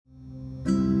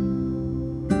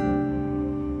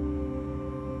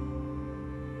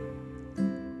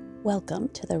Welcome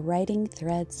to the Writing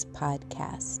Threads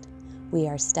podcast. We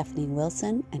are Stephanie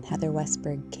Wilson and Heather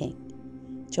Westberg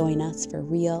King. Join us for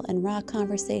real and raw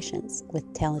conversations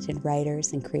with talented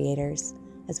writers and creators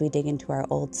as we dig into our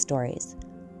old stories,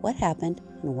 what happened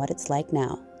and what it's like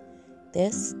now.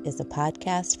 This is a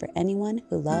podcast for anyone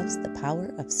who loves the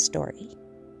power of story.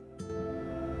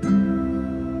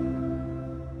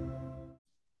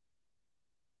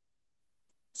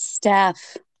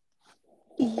 Steph.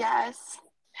 Yes.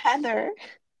 Heather.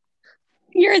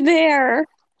 You're there.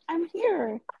 I'm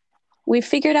here. We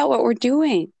figured out what we're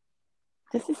doing.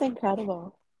 This is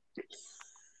incredible.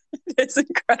 It's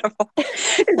incredible.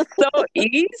 It's so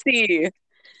easy.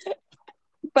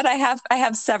 But I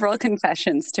have several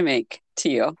confessions to make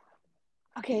to you.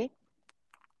 Okay.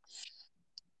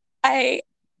 I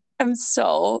am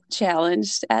so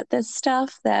challenged at this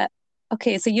stuff that,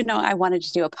 okay, so I wanted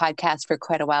to do a podcast for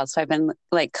quite a while, so I've been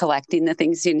like collecting the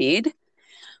things you need.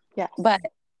 Yes. But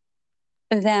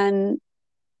then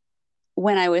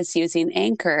when I was using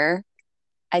Anchor,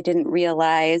 I didn't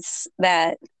realize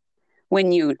that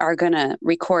when you are going to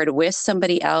record with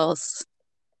somebody else,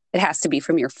 it has to be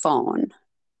from your phone.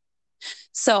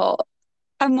 So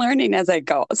I'm learning as I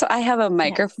go. So I have a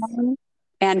microphone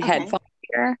and headphones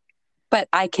here, but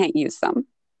I can't use them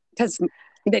because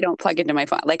they don't plug into my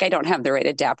phone. Like I don't have the right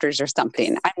adapters or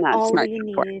something. I'm not smart. All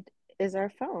we need is our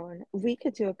phone. We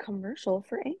could do a commercial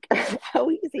for Anchor. How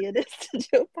easy it is to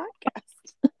do a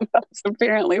podcast. That's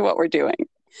apparently what we're doing.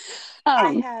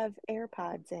 I have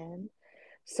AirPods in,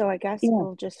 so I guess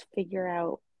we'll just figure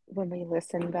out when we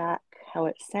listen back how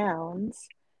it sounds.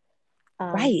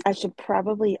 Right. I should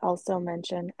probably also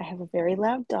mention I have a very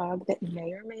loud dog that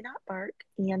may or may not bark,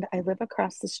 and I live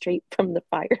across the street from the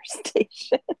fire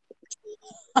station.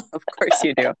 Of course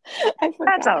you do. I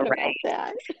forgot That's all right.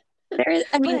 About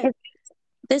that.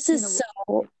 This is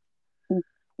so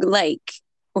like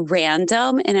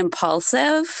random and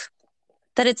impulsive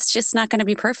that it's just not going to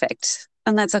be perfect,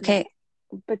 and that's okay.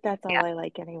 Yeah. But that's all I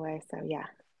like anyway. So yeah.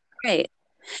 Right.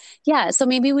 Yeah. So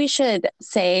maybe we should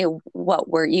say what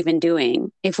we're even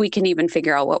doing, if we can even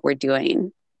figure out what we're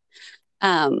doing.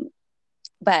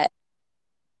 But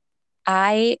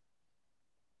I,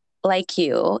 like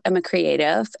you, am a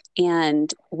creative,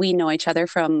 and we know each other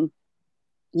from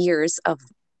years of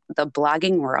the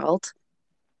blogging world,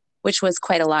 which was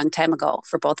quite a long time ago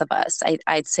for both of us.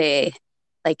 I'd say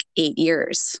like 8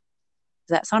 years. Does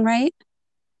that sound right?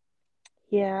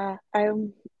 Yeah. I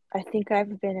think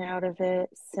I've been out of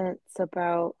it since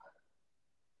about,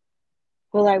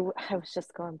 well, I was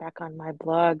just going back on my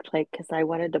blog, like, because I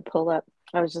wanted to pull up,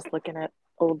 I was just looking at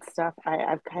old stuff.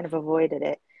 I've kind of avoided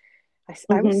it.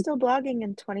 I was still blogging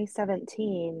in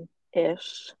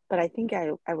 2017-ish, but I think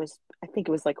it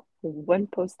was like one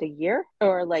post a year,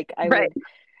 or like I would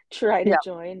try to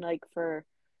join like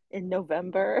in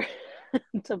November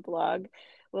to blog.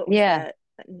 What was that?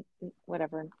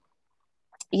 Whatever.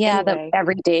 Yeah, anyway, the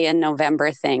every day in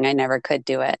November thing. I never could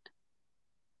do it.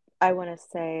 I want to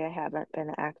say I haven't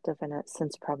been active in it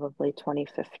since probably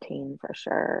 2015 for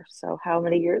sure. So how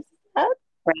many years? Right.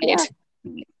 Yeah,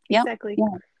 yep. Exactly.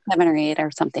 Yeah. 7 or 8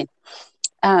 or something.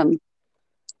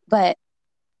 But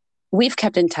we've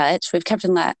kept in touch. We've kept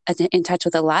in touch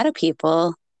with a lot of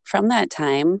people from that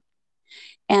time.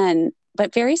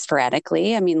 But very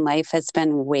sporadically. I mean, life has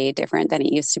been way different than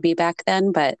it used to be back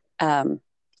then. But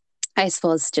I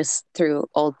suppose just through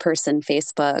old person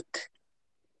Facebook,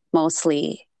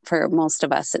 mostly for most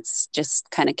of us, it's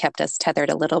just kind of kept us tethered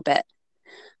a little bit.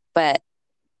 But,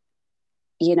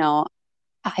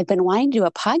 I've been wanting to do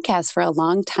a podcast for a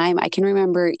long time. I can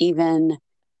remember even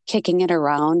kicking it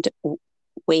around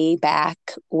way back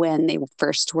when they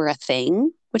first were a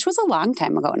thing, which was a long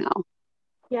time ago now.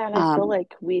 Yeah, and I feel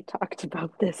like we talked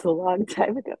about this a long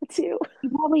time ago too.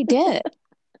 Well, we did.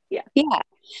 Yeah.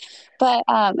 But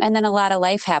and then a lot of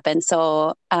life happened.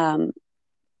 So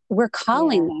we're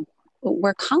calling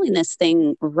this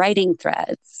thing Writing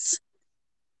Threads,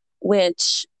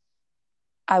 which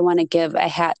I want to give a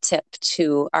hat tip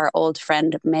to our old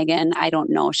friend Megan. I don't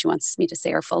know if she wants me to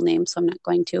say her full name, so I'm not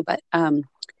going to. But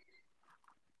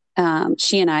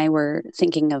she and I were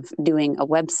thinking of doing a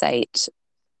website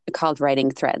called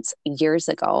Writing Threads years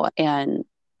ago, and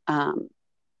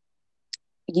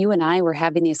you and I were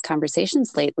having these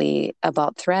conversations lately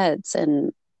about threads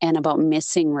and about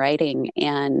missing writing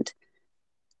and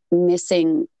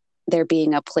missing there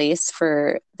being a place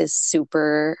for this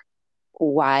super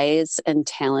wise and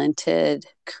talented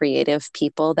creative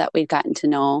people that we've gotten to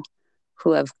know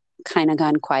who have kind of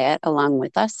gone quiet along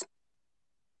with us.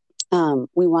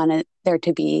 We wanted there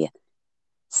to be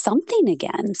something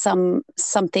again,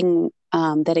 something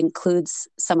that includes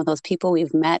some of those people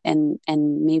we've met and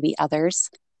maybe others.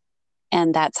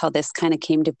 And that's how this kind of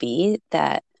came to be,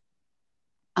 that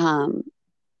um,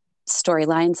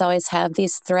 storylines always have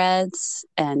these threads,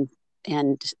 and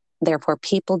therefore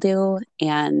people do,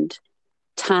 and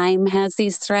time has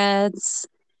these threads,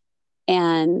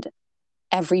 and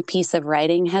every piece of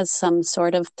writing has some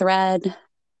sort of thread.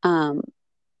 Um,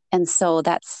 and so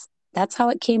that's how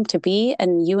it came to be.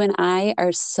 And you and I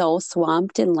are so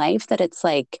swamped in life that it's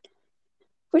like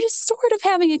we're just sort of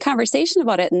having a conversation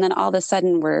about it, and then all of a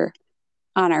sudden we're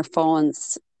on our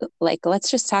phones, like,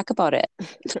 let's just talk about it.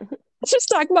 Let's just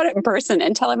talk about it in person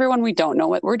and tell everyone we don't know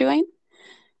what we're doing.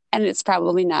 And it's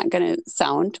probably not going to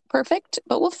sound perfect,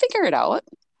 but we'll figure it out.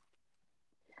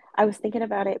 I was thinking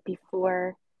about it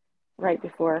right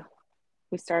before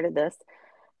we started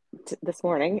this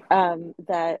morning,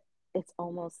 that it's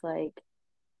almost like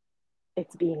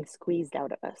it's being squeezed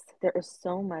out of us. There is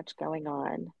so much going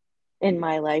on in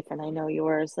my life, and I know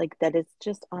yours, like that it's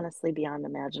just honestly beyond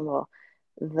imaginable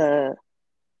the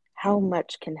how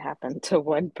much can happen to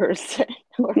one person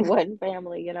or one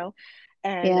family, you know?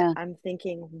 And Yeah. I'm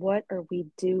thinking, what are we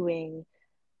doing?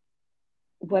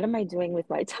 What am I doing with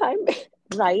my time?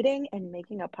 Writing and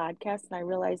making a podcast. And I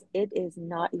realize it is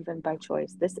not even by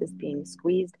choice. This is being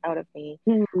squeezed out of me.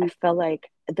 I Mhm. feel like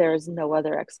there's no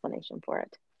other explanation for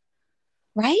it.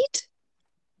 Right?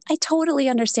 I totally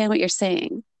understand what you're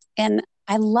saying. And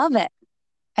I love it.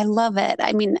 I love it.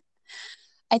 I mean,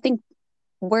 I think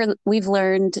we've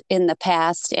learned in the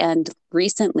past and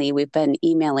recently we've been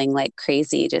emailing like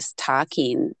crazy, just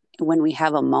talking when we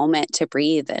have a moment to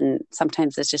breathe. And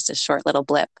sometimes it's just a short little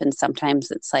blip. And sometimes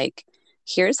it's like,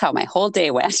 here's how my whole day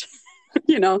went,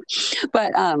 you know?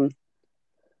 But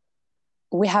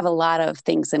we have a lot of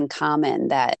things in common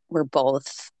that we're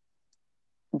both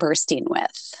bursting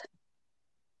with.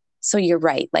 So you're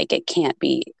right. Like it can't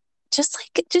be just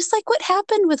like what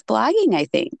happened with blogging, I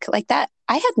think. Like that,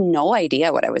 I had no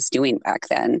idea what I was doing back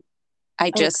then. I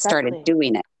Oh, just started exactly.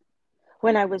 doing it.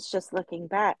 When I was just looking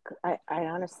back, I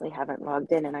honestly haven't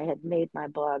logged in and I had made my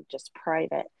blog just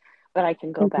private, but I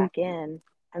can go Mhm. back in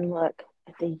and look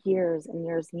at the years and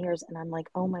years and years. And I'm like,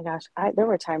 oh my gosh, there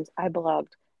were times I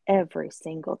blogged every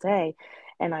single day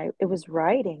and it was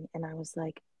writing and I was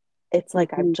like, it's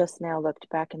like I've Mhm. just now looked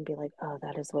back and be like, oh,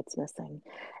 that is what's missing.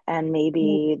 And Yeah.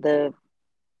 maybe the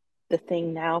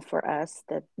thing now for us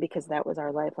that because that was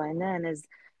our lifeline then is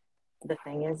the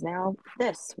thing is now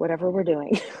this, whatever we're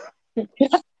doing.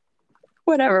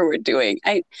 Whatever we're doing.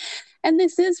 And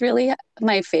this is really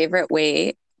my favorite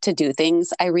way to do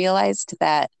things. I realized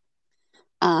that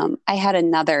I had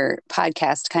another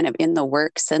podcast kind of in the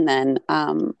works, and then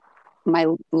my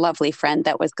lovely friend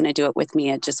that was going to do it with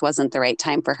me, it just wasn't the right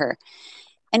time for her.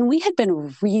 And we had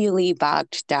been really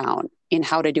bogged down in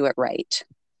how to do it right,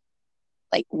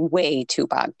 like way too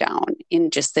bogged down in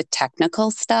just the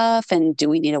technical stuff. And do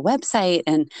we need a website?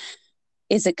 And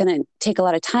is it going to take a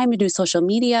lot of time to do social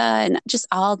media? And just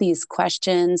all these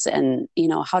questions. And,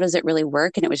 how does it really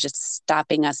work? And it was just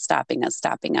stopping us, stopping us,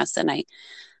 stopping us. And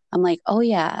I'm like, oh,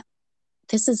 yeah,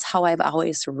 this is how I've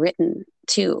always written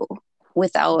too,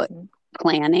 without Mhm.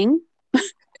 planning,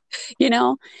 you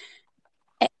know?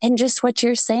 And just what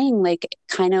you're saying, like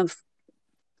kind of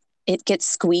it gets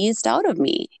squeezed out of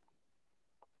me.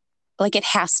 Like it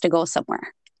has to go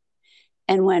somewhere.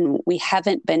 And when we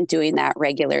haven't been doing that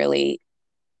regularly,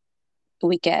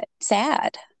 we get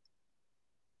sad.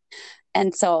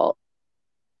 And so,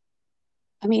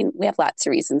 I mean, we have lots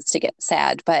of reasons to get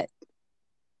sad, but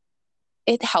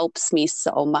it helps me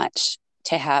so much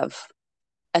to have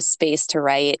a space to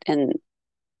write. And,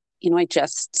 I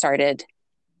just started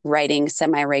writing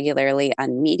semi regularly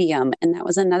on Medium. And that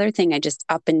was another thing I just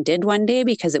up and did one day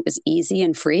because it was easy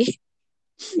and free.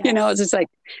 It's Yes. just like,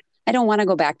 I don't want to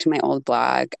go back to my old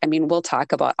blog. I mean, we'll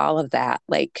talk about all of that,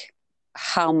 like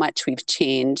how much we've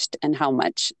changed and how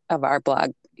much of our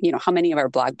blog, how many of our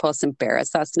blog posts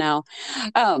embarrass us now,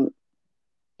 um,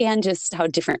 and just how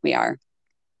different we are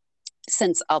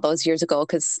since all those years ago.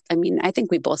 Because I mean, I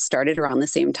think we both started around the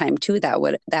same time too. That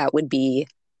would be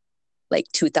like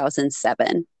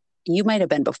 2007. You might have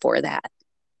been before that.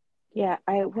 Yeah,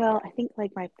 I think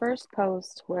like my first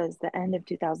post was the end of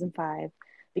 2005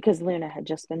 because Luna had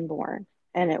just been born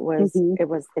and it was Hmm. it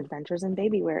was Adventures in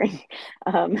Baby Wearing.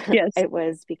 Um, Yes. it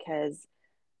was because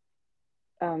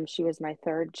she was my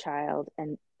third child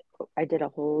and I did a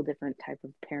whole different type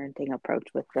of parenting approach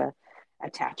with the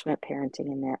attachment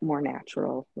parenting and that more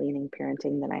natural leaning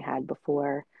parenting than I had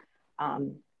before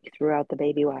um, throughout the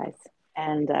baby wise.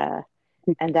 And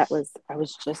that was I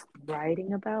was just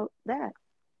writing about that.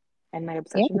 and my Yeah.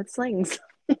 obsession with slings.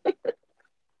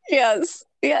 Yes.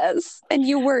 Yes. And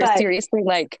you were But seriously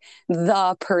like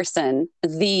the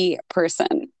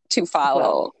person to well,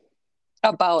 follow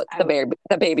about I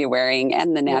the baby wearing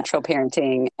and the yeah, natural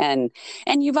parenting, and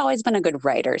you've always been a good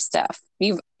writer, Steph.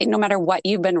 You've no matter what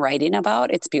you've been writing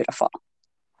about, it's beautiful.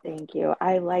 thank you.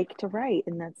 I like to write,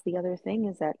 and that's the other thing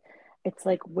is that it's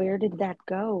like, where did that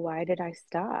go? Why did I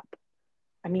stop?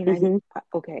 I mean, Hmm.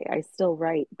 okay, I still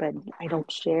write, but I don't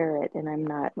share it, and I'm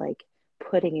not like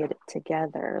putting it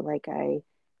together like I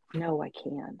know I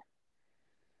can.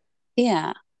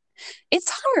 Yeah. It's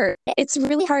hard. It's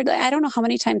really hard. I don't know how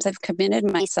many times I've committed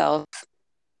myself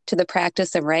to the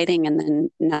practice of writing and then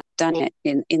not done it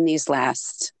in these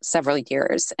last several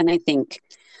years. And I think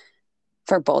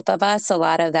for both of us, a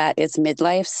lot of that is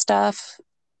midlife stuff.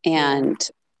 Yeah. And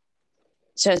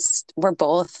just, we're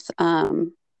both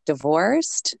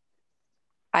divorced.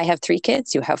 I have 3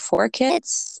 kids, you have 4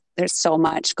 kids. There's so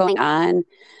much going on.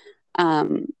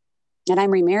 Um, and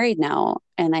I'm remarried now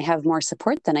and I have more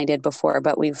support than I did before,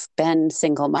 but we've been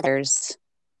single mothers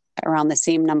around the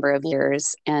same number of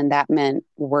years. And that meant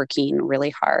working really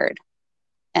hard.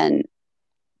 And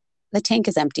the tank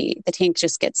is empty. The tank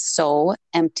just gets so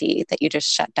empty that you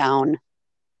just shut down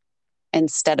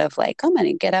instead of like, I'm going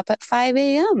to get up at 5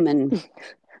 a.m. and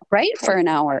write for Right. an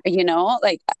hour, you know,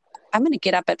 like I'm going to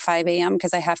get up at 5 a.m.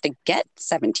 because I have to get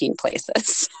 17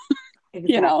 places,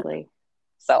 you know? Exactly.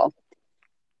 So,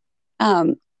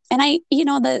 um, and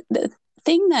the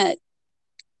thing that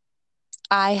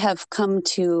I have come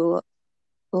to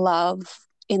love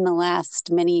in the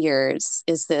last many years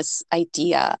is this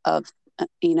idea of,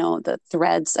 the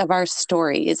threads of our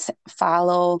stories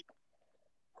follow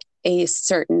a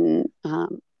certain,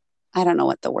 I don't know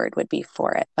what the word would be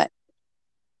for it, but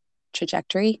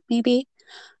trajectory maybe.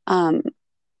 Um,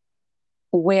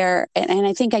 and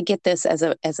I think I get this as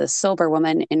a sober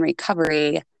woman in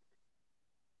recovery.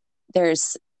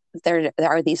 There's there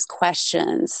are these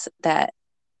questions that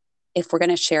if we're going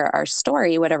to share our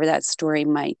story, whatever that story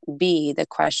might be, the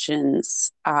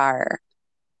questions are,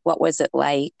 what was it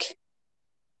like?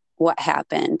 What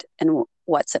happened? And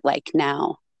what's it like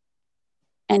now?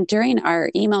 And during our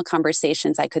email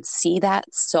conversations, I could see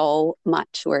that so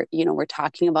much. We're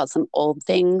talking about some old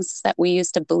things that we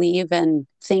used to believe and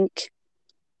think,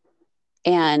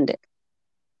 and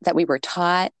that we were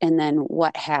taught, and then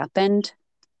what happened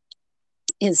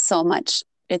is so much.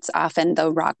 It's often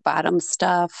the rock bottom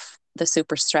stuff, the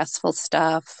super stressful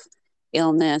stuff,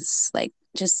 illness, like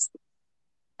just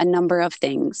a number of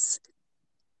things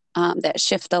that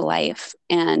shift a life.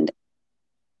 And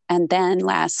then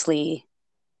lastly,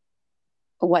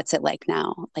 what's it like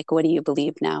now? Like, what do you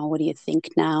believe now? What do you think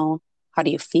now? How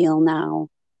do you feel now?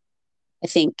 I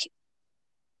think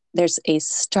there's a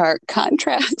stark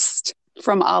contrast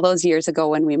from all those years ago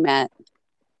when we met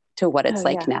to what Oh it's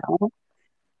like yeah. now.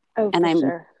 Oh, And for I'm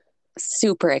sure.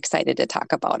 super excited to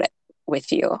talk about it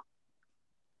with you.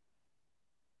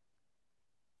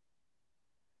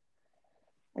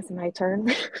 It's my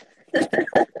turn.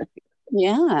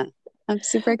 Yeah. I'm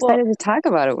super Well, excited to talk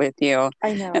about it with you.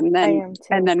 I know. And I then am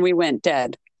and too. then we went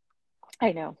dead.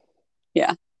 I know.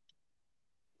 Yeah,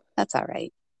 that's all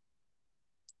right.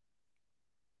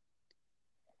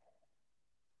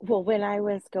 Well, when I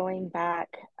was going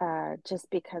back, just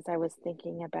because I was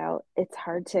thinking about it's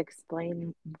hard to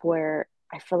explain where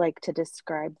I feel like to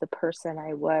describe the person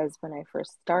I was when I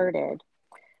first started.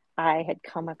 I had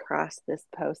come across this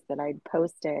post that I'd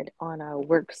posted on a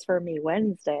Works for Me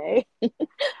Wednesday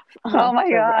Oh my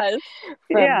for gosh.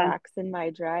 from Yeah. Rocks in My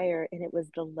Dryer, and it was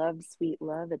the Love Sweet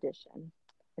Love edition.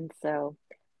 And so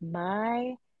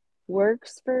my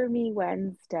Works for Me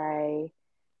Wednesday,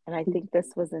 and I think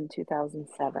this was in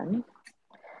 2007,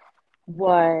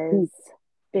 was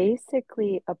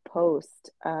basically a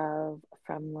post of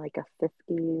from like a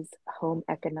 50s home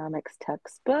economics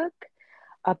textbook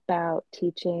about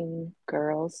teaching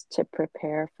girls to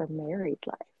prepare for married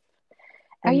life.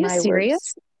 Are And you my works,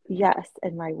 serious? yes,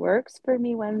 and my Works for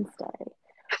Me Wednesday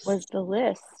was the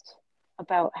list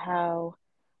about how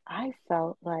I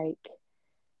felt like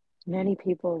many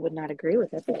people would not agree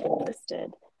with everything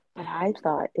listed, but I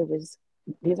thought it was,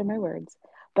 these are my words,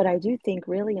 but I do think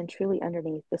really and truly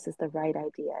underneath this is the right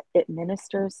idea. It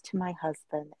ministers to my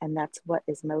husband, and that's what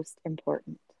is most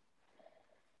important.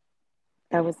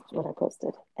 That was what I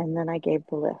posted. And then I gave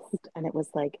the list, and it was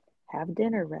like, have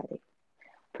dinner ready,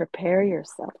 prepare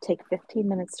yourself, take 15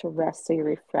 minutes to rest so you're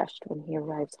refreshed when he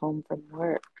arrives home from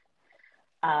work.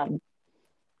 Um,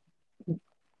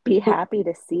 be happy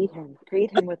to see him,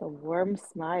 greet him with a warm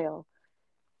smile.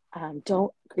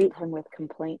 Don't greet him with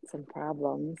complaints and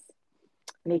problems.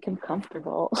 Make him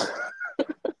comfortable.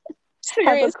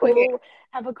 Have a Seriously. cool,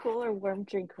 have a cool or warm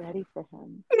drink ready for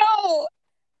him. No.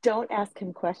 Don't ask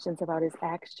him questions about his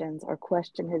actions or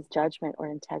question his judgment or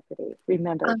integrity.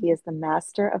 Remember, he Um, is the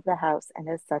master of the house and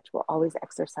as such will always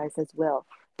exercise his will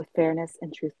with fairness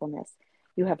and truthfulness.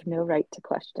 You have no right to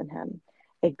question him.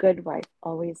 A good wife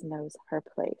always knows her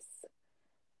place.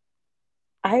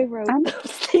 I wrote I'm, those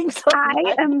things on I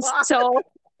my am blog. so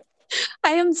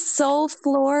I am so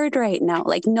floored right now.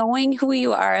 Like knowing who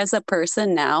you are as a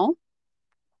person now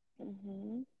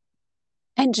Mm-hmm.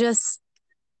 and just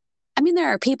I mean there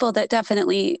are people that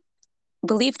definitely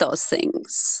believe those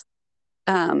things.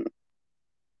 Um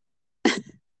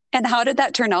and how did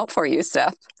that turn out for you,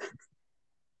 Steph?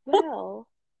 Well,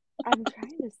 I'm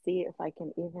trying to see if I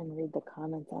can even read the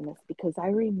comments on this because I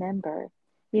remember,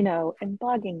 in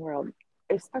blogging world,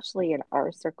 especially in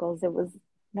our circles, it was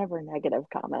never negative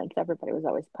comments. Everybody was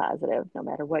always positive, no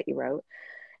matter what you wrote.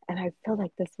 And I feel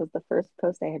like this was the first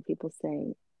post I had people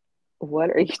saying, "What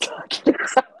are you talking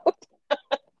about?"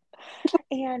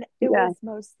 And it Yeah. was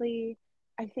mostly,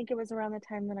 I think it was around the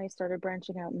time that I started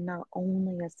branching out, and not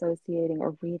only associating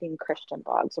or reading Christian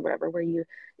blogs or whatever, where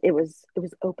it was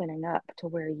opening up to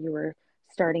where you were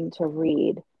starting to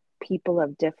read people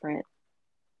of different,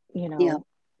 you Yeah. know,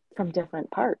 from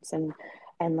different parts, and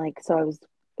like so I was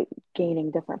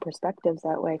gaining different perspectives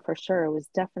that way for sure. It was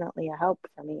definitely a help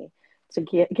for me to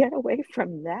get away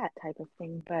from that type of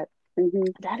thing, but Hmm.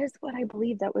 that is what I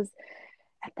believe. That was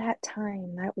at that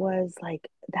time, that was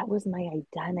my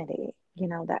identity.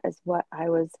 That is what I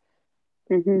was,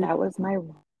 Hmm. that was my,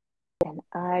 and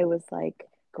I was like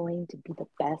going to be the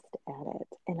best at it.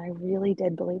 And I really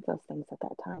did believe those things at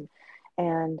that time.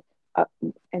 And, uh,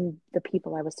 and the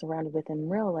people I was surrounded with in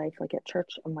real life, like at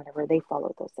church and whatever, they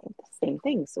followed those same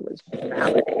things. So it was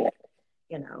validated,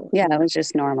 Yeah, it and was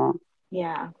just normal.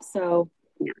 yeah. So,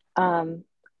 Yeah. um,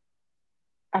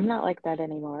 I'm not like that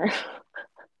anymore.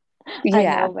 I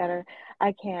Yeah. know better.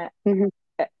 I can't, Hmm.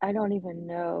 I don't even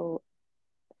know.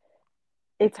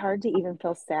 It's hard to even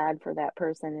feel sad for that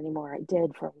person anymore. I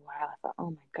did for a while. I thought,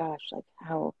 oh my gosh, like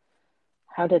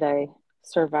how did I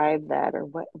survive that, or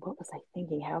what was I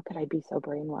thinking? How could I be so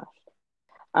brainwashed?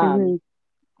 Um,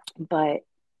 Hmm. but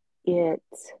it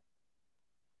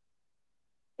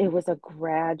it was a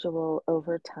gradual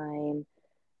over time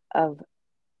of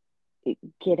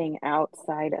getting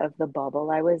outside of the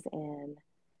bubble I was in,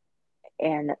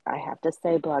 and I have to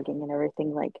say, blogging and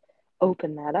everything like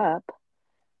opened that up.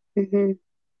 Hmm.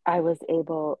 I was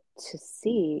able to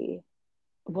see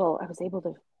well, I was able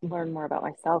to learn more about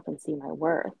myself and see my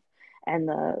worth. And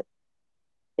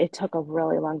it took a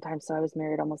really long time. So I was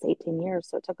married almost 18 years.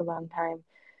 So it took a long time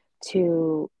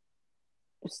to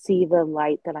see the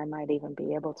light that I might even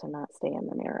be able to not stay in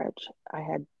the marriage. I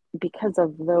had, because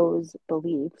of those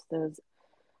beliefs, those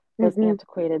Hmm.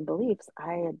 antiquated beliefs,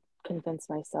 I had convinced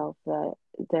myself that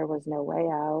there was no way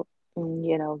out. And,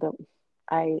 that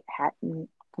I hadn't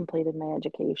completed my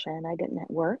education. I didn't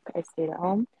work. I stayed at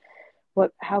home.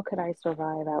 How could I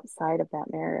survive outside of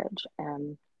that marriage?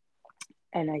 And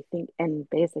I think, and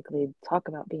basically talk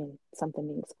about being something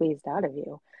being squeezed out of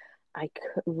you. I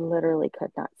literally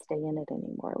could not stay in it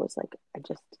anymore. It was like,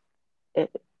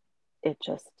 it, it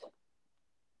just,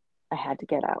 I had to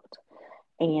get out.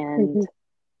 And Hmm.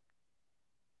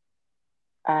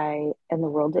 and the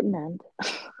world didn't end.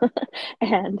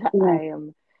 And Yeah. I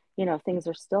am, things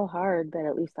are still hard, but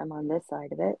at least I'm on this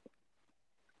side of it,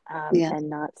 Yeah. and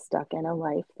not stuck in a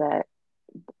life that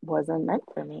wasn't meant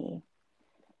for me.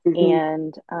 Hmm.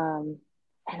 And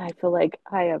I feel like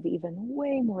I have even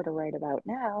way more to write about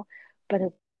now, but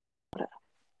it's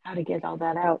how to get all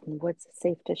that out and what's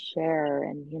safe to share,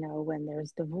 and when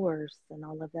there's divorce and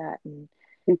all of that, and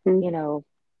Hmm. you know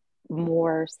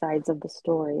more sides of the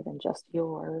story than just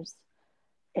yours.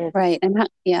 It's Right. And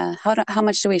how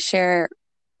much do we share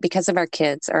because of our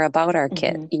kids or about our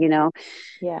kid? hmm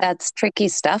yeah, That's tricky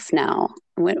stuff now.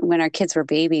 When our kids were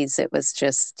babies, it was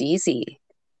just easy.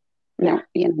 yeah,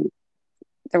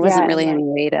 There wasn't yeah, and really any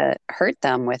like, way to hurt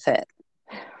them with it.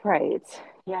 right,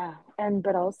 yeah, and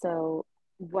but also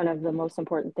one of the most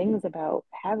important things about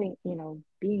having,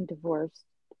 being divorced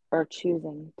or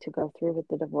choosing to go through with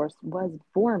the divorce was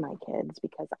for my kids,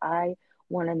 because I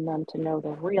wanted them to know the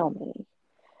real me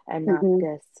and not Hmm.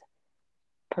 this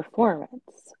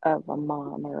performance of a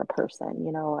mom or a person.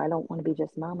 I don't want to be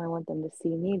just mom. I want them to see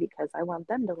me because I want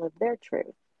them to live their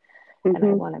truth, and I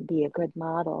Hmm. want to be a good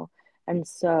model. And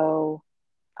so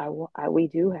we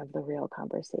do have the real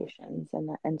conversations,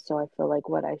 and so I feel like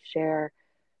what I share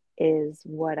is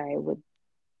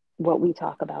what we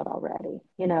talk about already.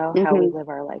 How we Hmm. live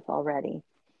our life already,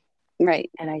 Right.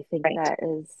 and I think Right. that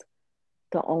is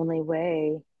the only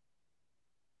way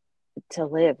to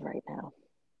live right now.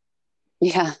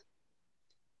 Yeah.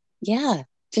 Yeah.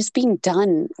 Just being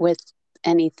done with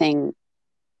anything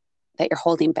that you're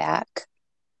holding back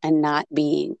and not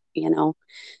being,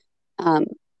 Um,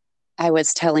 I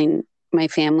was telling my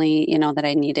family, that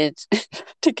I needed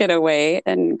to get away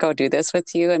and go do this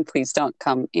with you, and please don't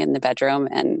come in the bedroom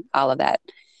and all of that.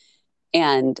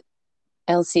 And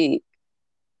Elsie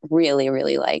really,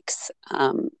 really likes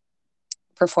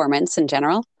performance in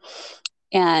general.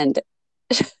 And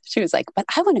she was like, but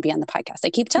I want to be on the podcast. I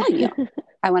keep telling you,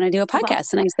 I want to do a Well,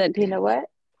 podcast. And I said, you know what?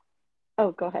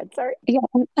 Oh, go ahead. Sorry. yeah,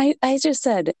 and I just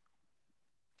said,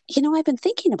 I've been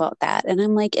thinking about that. And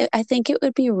I'm like, I think it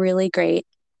would be really great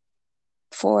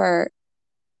for,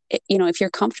 if you're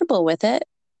comfortable with it,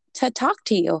 to talk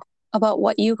to you about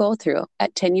what you go through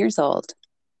at 10 years old.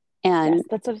 Yes, And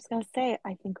that's what I was going to say.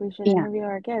 I think we should yeah, interview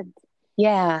our kids.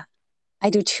 yeah, I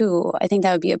do too. I think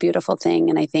that would be a beautiful thing.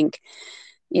 And I think,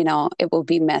 it will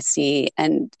be messy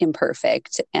and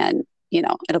imperfect and,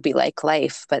 it'll be like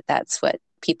life, but that's what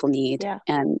people need. Yeah.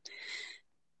 Oh, and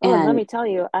let And me tell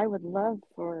you, I would love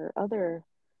for other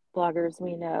bloggers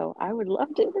we know, I would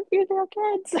love to interview their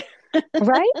kids.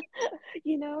 right.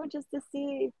 Just to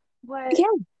see what, Yeah.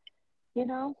 you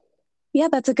know, Yeah.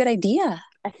 That's a good idea.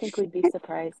 I think we'd be And-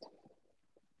 surprised.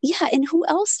 yeah. And who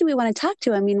else do we want to talk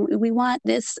to? I mean, we want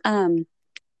this,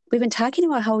 we've been talking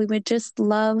about how we would just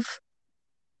love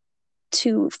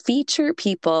to feature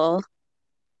people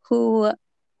who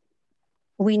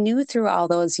we knew through all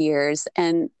those years.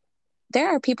 And there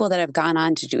are people that have gone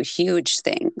on to do huge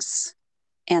things,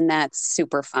 and that's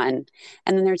super fun.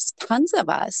 And then there's tons of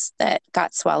us that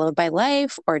got swallowed by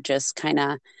life or just kind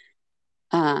of,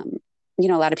 um, a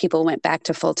lot of people went back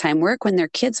to full time work when their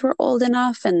kids were old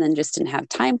enough and then just didn't have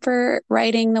time for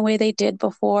writing the way they did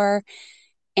before.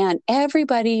 And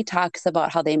everybody talks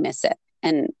about how they miss it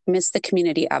and miss the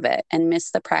community of it and miss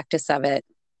the practice of it.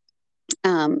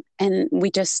 And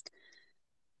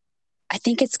I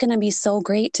think it's going to be so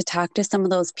great to talk to some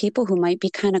of those people who might be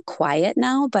kind of quiet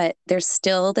now, but they're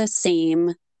still the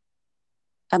same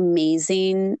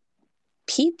amazing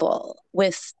people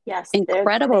with Yes,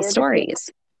 incredible they're the people. stories.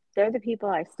 They're the people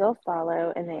I still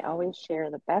follow, and they always share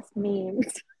the best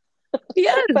memes.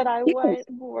 Yes, But I yes, want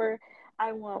more.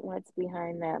 I want what's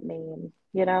behind that meme.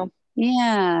 You know,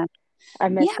 yeah, I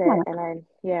miss yeah. it, and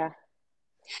yeah,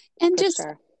 And for just,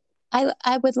 sure.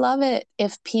 I would love it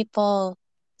if people,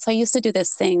 so I used to do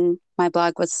this thing. My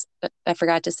blog was, I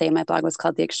forgot to say, my blog was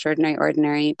called The Extraordinary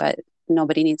Ordinary, but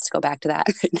nobody needs to go back to that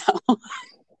right now.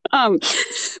 um,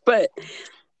 but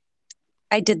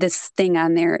I did this thing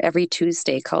on there every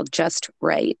Tuesday called Just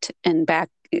Right. And back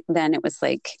then it was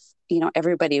like,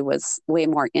 everybody was way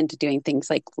more into doing things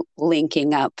like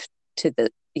linking up to the,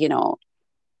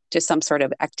 to some sort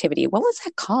of activity. What was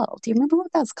that called? Do you remember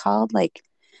what that was called? Like,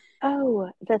 Oh,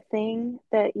 the thing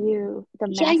that the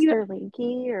yeah, Master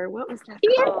Linky, or what was that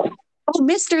yeah. called? Oh,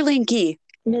 Mr. Linky.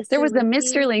 There Mr. was the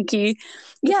Mr. Linky. Linky.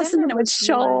 But Yes. then And there then it would was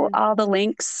show one. all the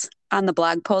links on the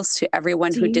blog post to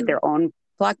everyone Do who did you their own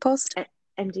blog post.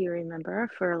 and do you remember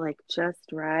for like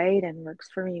Just Right and Works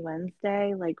for Me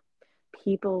Wednesday, like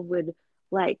people would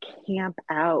like camp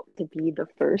out to be the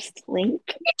first link?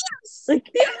 Yes. Like,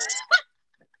 Yes.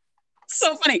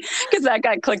 So funny because that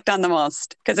got clicked on the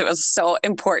most because it was so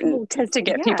important oh, because to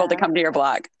get people to yeah, come to your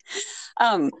blog.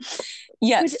 Um,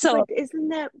 yes. but So, isn't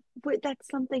that that's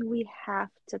something we have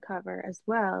to cover as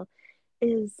well?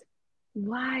 Is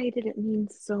why did it mean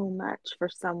so much for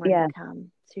someone to yeah.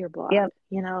 come to your blog? Yeah.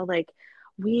 Like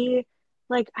we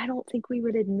I don't think we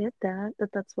would admit that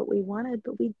that's what we wanted,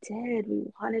 but we did. We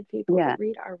wanted people to Yeah.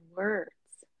 read our words.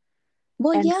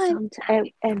 Well, And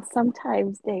yeah.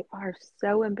 sometimes they are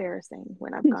so embarrassing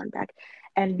when I've gone back.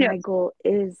 And Yeah. my goal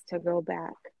is to go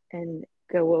back and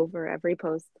go over every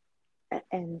post,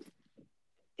 and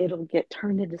it'll get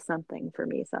turned into something for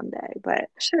me someday. But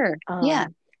Sure. Yeah.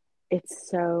 um it's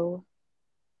so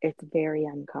it's very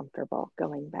uncomfortable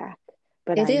going back.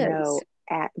 But It I is. know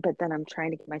but then I'm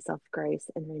trying to give myself grace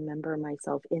and remember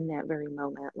myself in that very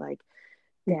moment, like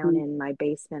down Hmm. in my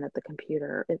basement at the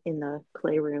computer in the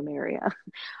playroom area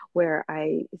where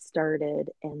I started,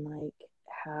 and like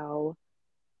how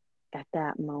at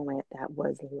that moment that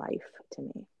was life to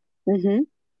me. Hmm.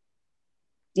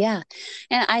 Yeah.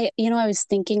 And I was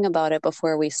thinking about it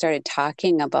before we started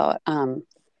talking about,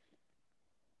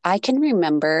 I can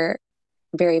remember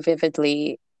very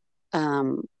vividly.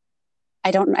 Um,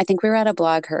 I think we were at a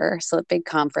blog her, so a big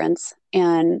conference,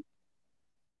 and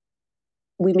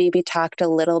we maybe talked a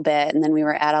little bit, and then we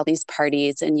were at all these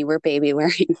parties, and you were baby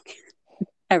wearing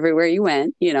everywhere you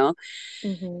went.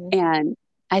 Mm-hmm. And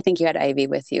I think you had Ivy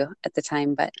with you at the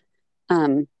time, but,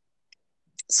 um,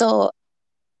 So,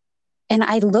 and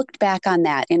I looked back on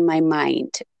that in my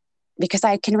mind because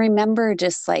I can remember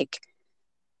just like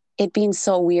it being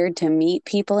so weird to meet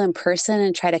people in person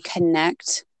and try to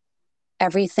connect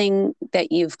everything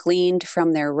that you've gleaned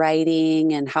from their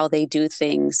writing and how they do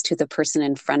things to the person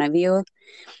in front of you.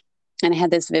 And I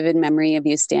had this vivid memory of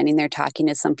you standing there talking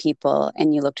to some people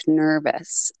and you looked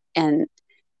nervous. And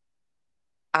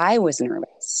I was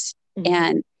nervous.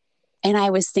 Hmm. And I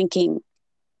was thinking,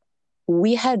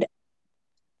 we had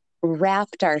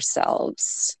wrapped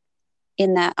ourselves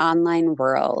in that online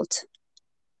world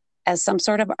as some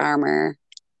sort of armor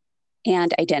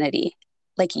and identity.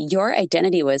 Like your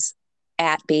identity was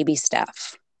at baby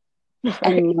Steph, Right.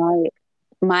 and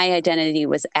my identity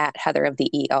was at Heather of the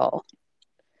EO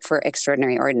for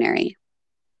Extraordinary Ordinary.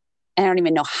 And I don't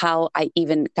even know how I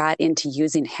even got into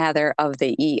using Heather of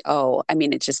the EO. I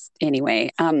mean, it just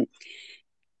anyway. I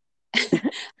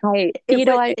It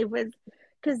was, I it was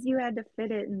because you had to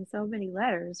fit it in so many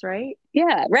letters, right?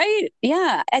 yeah, right.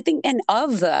 Yeah. I think and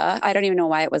of the I don't even know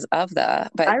why it was of the, I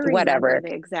but remember whatever.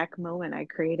 the exact moment I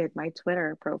created my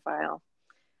Twitter profile.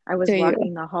 I was Do you?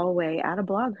 walking the hallway at a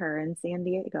blog her in San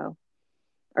Diego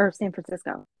or San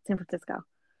Francisco. San Francisco.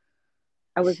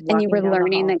 I was And you walking were down the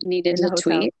learning hall that you needed in the to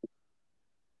hotel. tweet.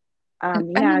 I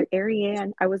Yeah, mean,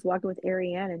 Ariane, I was walking with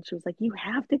Ariane and she was like, "You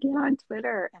have to get on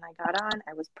Twitter." And I got on.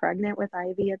 I was pregnant with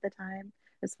Ivy at the time.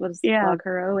 This was yeah, Blog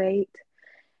Her '08.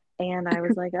 And I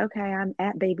was like, okay, I'm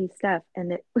at baby Steph.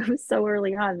 And it was so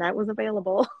early on that was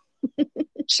available.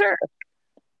 sure.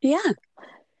 Yeah.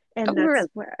 And Over. that's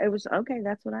where it was okay,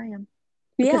 that's what I am.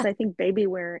 Because Yeah, I think baby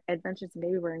wear Adventures in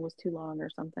Baby Wearing was too long or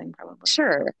something, probably. So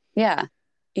sure. Yeah.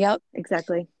 Yep.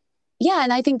 exactly. Yeah.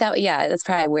 And I think that, yeah, that's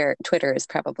probably where Twitter is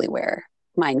probably where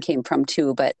mine came from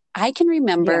too. But I can Yeah,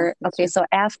 remember, that's okay, true. so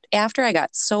after I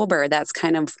got sober, that's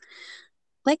kind of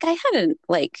like I had a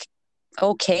like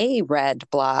okay read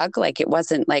blog. Like it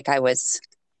wasn't like I was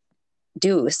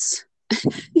Deuce,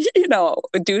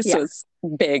 Deuce Yeah. was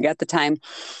big at the time.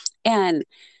 And,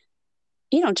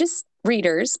 just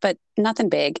readers, but nothing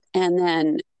big. And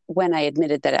then when I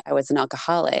admitted that I was an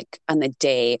alcoholic on the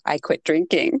day I quit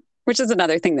drinking, which is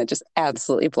another thing that just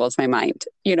absolutely blows my mind,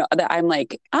 that I'm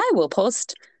like, I will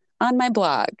post on my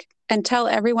blog and tell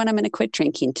everyone I'm going to quit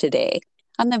drinking today.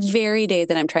 On the very day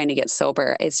that I'm trying to get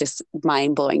sober, it's just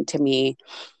mind blowing to me.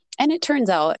 And it turns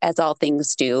out, as all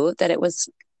things do, that it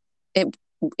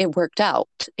it worked out.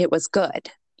 It was good.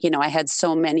 I had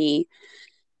so many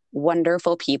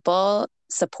wonderful people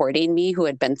supporting me who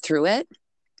had been through it.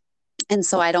 And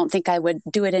so I don't think I would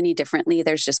do it any differently.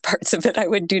 There's just parts of it I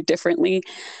would do differently.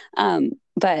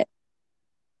 But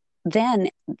then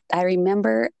I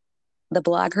remember the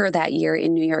blog her that year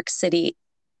in New York City.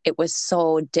 It was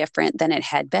so different than it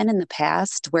had been in the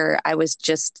past, where I was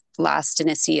just lost in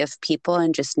a sea of people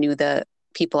and just knew the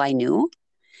people I knew.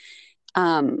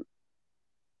 Um,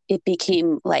 it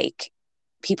became like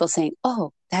people saying,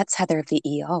 "Oh, that's Heather of the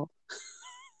EO,"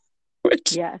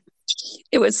 which Yes.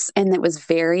 it was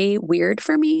very weird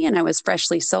for me. And I was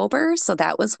freshly sober. So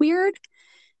that was weird.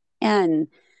 And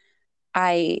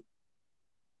I,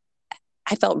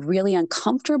 I felt really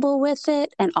uncomfortable with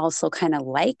it and also kind of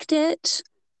liked it.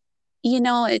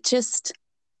 It just,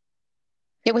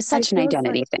 it was I such an feels like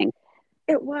identity thing.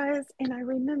 it was, and I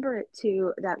remember it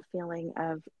too, that feeling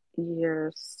of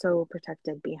you're so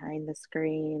protected behind the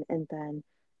screen and then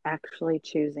actually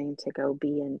choosing to go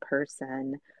be in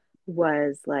person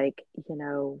was like,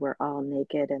 we're all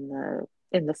naked in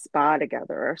the spa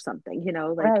together or something,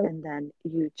 like, Right. and then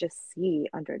you just see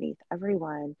underneath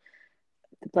everyone,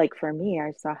 like for me,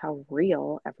 I saw how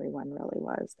real everyone really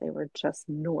was. They were just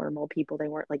normal people. They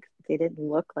weren't like, they didn't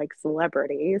look like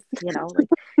celebrities, like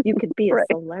you could be a Right.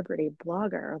 celebrity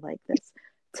blogger, like this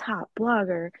top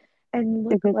blogger, and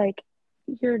look Mhm. like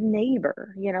your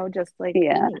neighbor, just like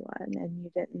Yeah. anyone. And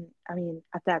you didn't, I mean,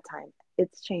 at that time,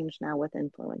 it's changed now with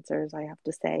influencers, I have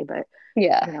to say, but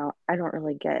Yeah. I don't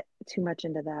really get too much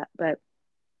into that. But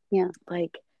Yeah.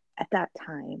 like at that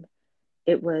time,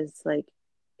 it was like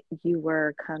you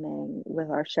were coming with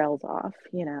our shells off,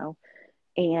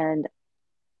 and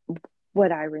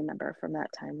what I remember from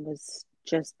that time was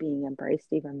just being embraced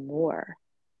even more,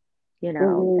 Hmm.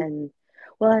 and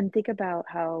well, and think about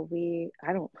how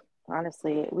I don't,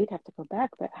 honestly, we'd have to go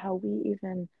back, but how we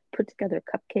even put together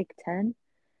Cupcake 10,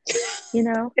 you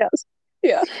know? Yes.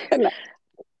 Yeah. And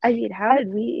I mean, how I,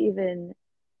 did we even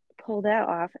pull that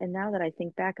off? And now that I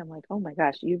think back, I'm like, oh my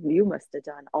gosh, you must have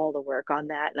done all the work on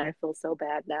that, and I feel so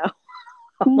bad now.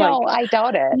 no, Like, I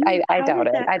doubt it. I how doubt did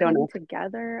it. that I don't come know.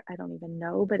 together? I don't even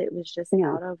know, but it was just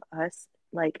Yeah. out of us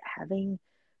like having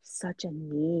such a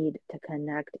need to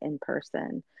connect in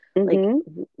person. Like Hmm.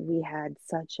 we had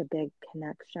such a big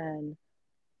connection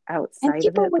And outside of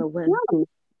people it, would but when come.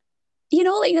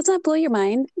 Like, does that blow your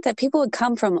mind that people would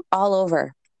come from all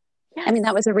over? I mean, yes,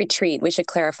 that was a retreat. We should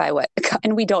clarify what,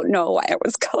 and we don't know why it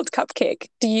was called Cupcake.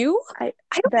 Do you? I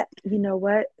I don't. that you know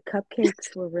what?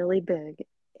 Cupcakes were really big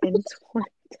in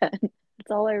 2010.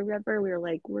 That's all I remember. We were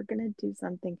like, we're gonna do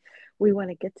something. We want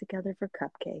to get together for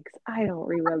cupcakes. I don't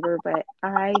remember, but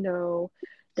I know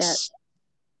that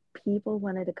people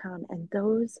wanted to come, and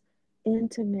those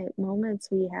intimate moments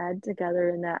we had together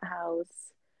in that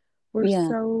house were Yeah,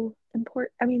 so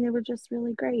important. I mean, they were just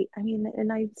really great. I mean,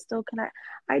 and I still connect.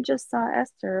 I just saw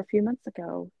Esther a few months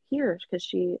ago here because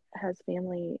she has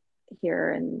family here,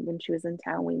 and when she was in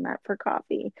town, we met for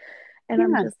coffee. And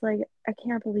I'm yeah, just like, I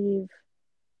can't believe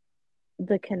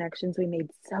the connections we made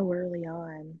so early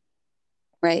on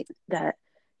right. that,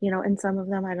 and some of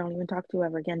them I don't even talk to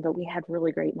ever again, but we had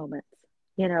really great moments.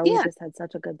 We Yeah, just had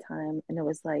such a good time, and it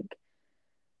was like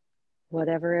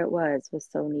whatever it was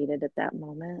so needed at that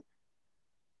moment.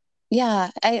 yeah.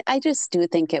 I just do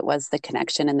think it was the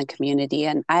connection in the community,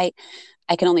 and I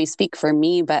can only speak for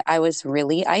me, but I was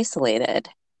really isolated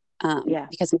Yeah.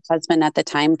 because my husband at the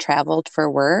time traveled for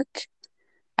work.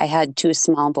 I had two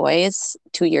small boys,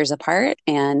 2 years apart,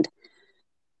 and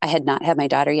I had not had my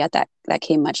daughter yet. That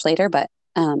came much later, but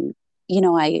um, you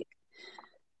know, I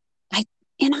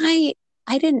and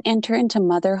I didn't enter into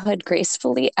motherhood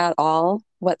gracefully at all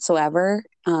whatsoever.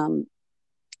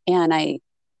 And I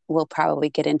will probably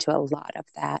get into a lot of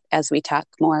that as we talk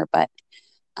more, but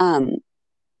um,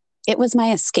 it was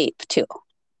my escape too.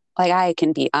 Like, I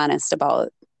can be honest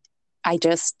about, I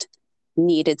just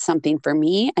needed something for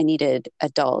me. I needed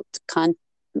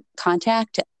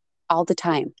contact all the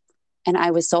time. And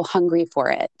I was so hungry for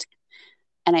it.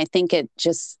 And I think it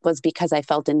just was because I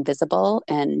felt invisible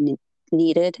and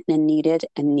needed and needed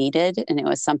and needed. And it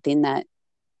was something that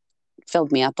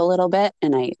filled me up a little bit.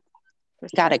 And I For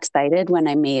got sure. excited when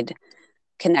I made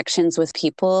connections with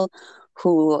people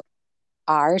who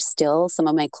are still some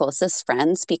of my closest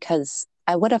friends, because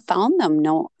I would have found them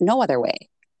no other way.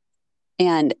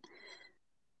 And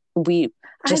we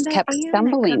I just met kept Anne at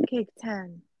stumbling. Cupcake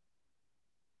 10.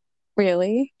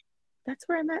 Really? That's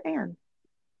where I met Anne.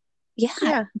 Yeah.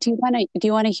 Yeah. Do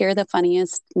you want to hear the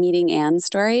funniest meeting Anne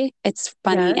story? It's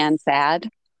funny Yes. and sad.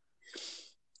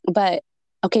 But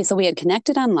okay, so we had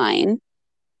connected online,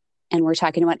 and we're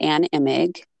talking about Anne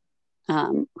Imig,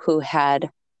 who had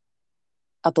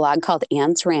a blog called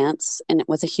Anne's Rants, and it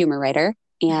was a humor writer.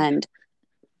 And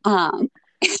um,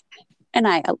 and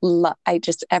I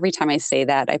just, every time I say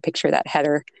that, I picture that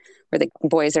header where the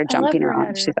boys are I love jumping her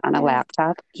around. She's header. on a Yeah.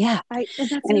 laptop. Yeah. And that's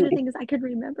the other Anyway, thing is I could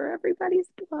remember everybody's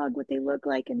blog, what they look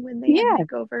like and when they had yeah.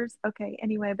 makeovers. Okay,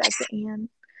 anyway, back to Anne.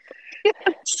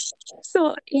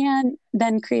 So Anne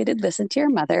then created Listen to Your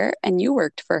Mother, and you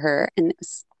worked for her. And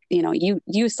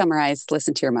you summarized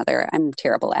Listen to Your Mother. I'm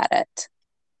terrible at it.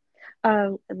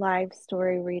 Live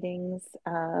story readings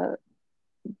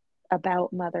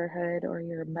about motherhood or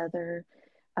your mother.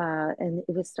 And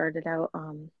it was started out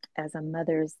as a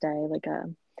Mother's Day, like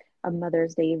a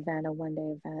Mother's Day event, a 1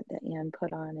 day event that Anne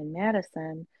put on in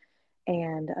Madison.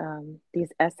 And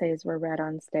these essays were read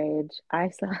on stage. I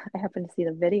happened to see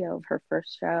the video of her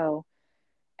first show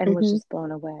and was Hmm. just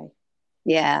blown away.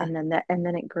 Yeah. And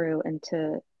then it grew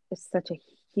into such a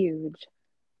huge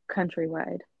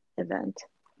countrywide event.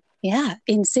 Yeah.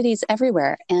 In cities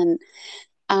everywhere. And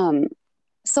um,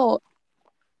 so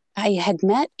I had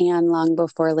met Anne long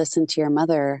before Listen to Your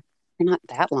Mother, or not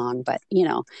that long, but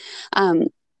um,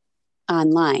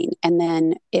 online. And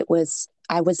then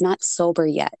I was not sober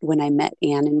yet when I met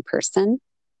Anne in person.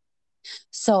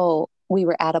 So we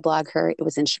were at a blog her. It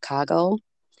was in Chicago,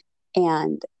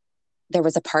 and there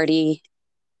was a party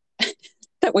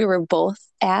that we were both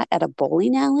at a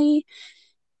bowling alley.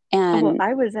 Oh, And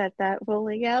I was at that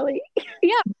bowling alley.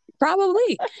 yeah,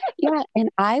 probably. Yeah. And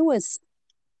I was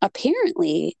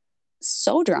apparently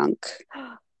so drunk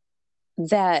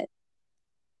that,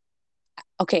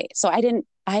 okay, so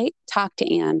I talked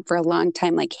to Anne for a long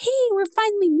time, like, hey, we're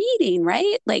finally meeting,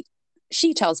 right? Like,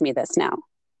 she tells me this now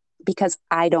because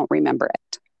I don't remember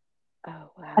it.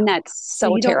 Oh, And wow. that's So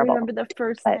so you don't terrible. remember the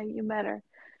first But time you met her?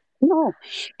 no.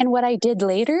 And what I did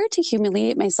later to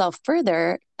humiliate myself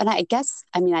further, and I guess,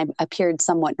 I mean, I appeared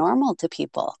somewhat normal to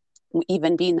people,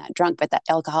 even being that drunk, but that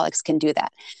alcoholics can do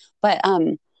that. But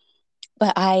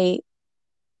I,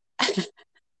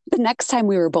 the next time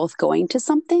we were both going to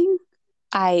something,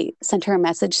 I sent her a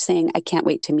message saying, I can't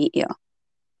wait to meet you.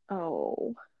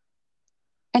 Oh,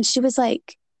 And she was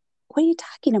like, what are you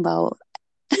talking about?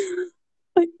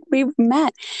 we've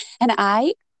met. And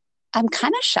I'm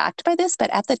kind of shocked by this, but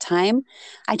at the time,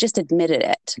 I just admitted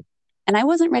it. And I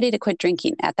wasn't ready to quit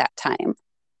drinking at that time.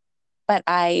 But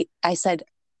I said,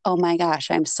 "Oh my gosh,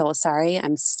 I'm so sorry.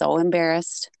 I'm so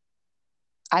embarrassed.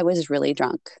 I was really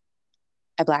drunk.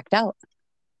 I blacked out."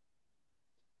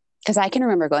 Because I can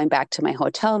remember going back to my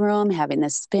hotel room, having the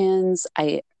spins.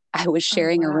 I was Oh,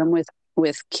 sharing a room wow.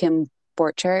 with Kim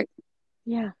Borchardt,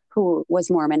 Yeah. who was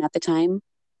Mormon at the time,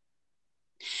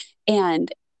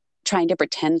 and trying to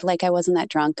pretend like I wasn't that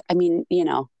drunk. I mean,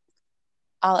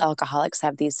 all alcoholics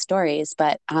have these stories,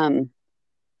 but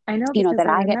I know because that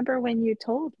I I get remember when you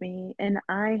told me, and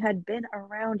I had been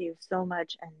around you so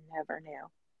much and never knew.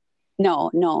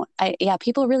 no, no, yeah,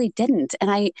 people really didn't.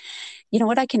 And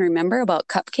what I can remember about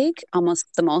Cupcake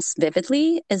almost the most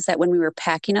vividly is that when we were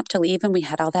packing up to leave and we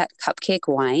had all that Cupcake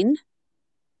wine,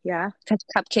 Yeah. because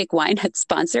Cupcake Wine had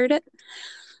sponsored it.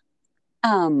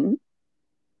 Um,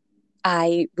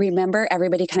 I remember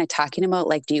everybody kind of talking about,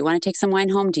 like, do you want to take some wine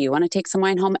home? Do you want to take some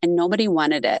wine home? And nobody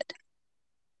wanted it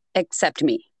except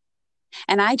me.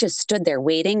 And I just stood there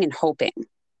waiting and hoping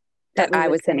that That we I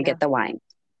would was going say to get no. the wine.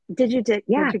 Did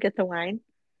Yeah. you get the wine?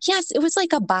 Yes, it was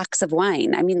like a box of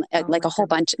wine. I mean, Oh like my a whole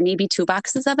goodness. bunch, maybe two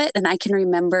boxes of it. And I can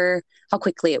remember how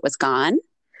quickly it was gone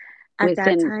At that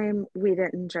within, time, we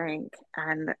didn't drink,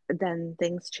 and then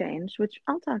things changed, which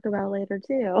I'll talk about later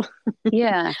too.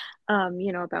 yeah,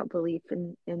 About belief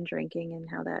in drinking and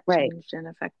how that right. changed and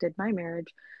affected my marriage.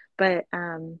 But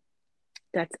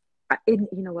that's, and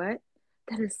you know what?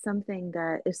 That is something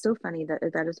that is so funny that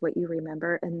that is what you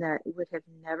remember, and that would have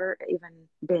never even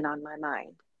been on my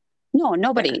mind. No,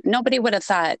 That nobody would have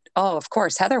thought, oh, of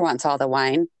course, Heather wants all the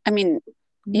wine. I mean,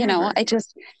 never. I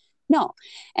just, no.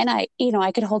 And I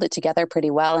could hold it together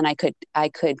pretty well and I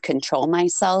could control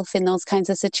myself in those kinds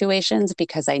of situations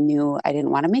because I knew I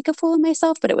didn't want to make a fool of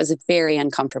myself, but it was very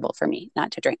uncomfortable for me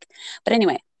not to drink. But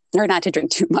anyway, or not to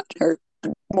drink too much or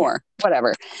Yeah. more,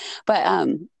 whatever.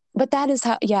 But that is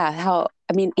how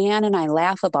I mean, Anne and I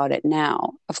laugh about it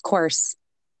now. Of course,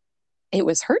 it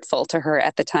was hurtful to her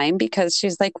at the time because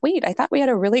she's like, "Wait, I thought we had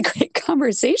a really great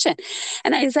conversation."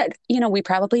 And I said, "We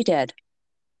probably did,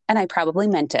 and I probably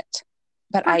meant it,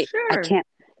 but For I sure. can't."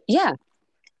 Yeah,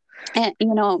 and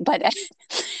but Oh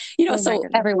my so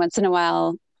goodness. every once in a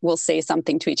while we'll say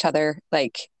something to each other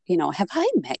like, "Have I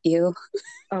met you?"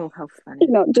 Oh, how funny.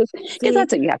 Just because See,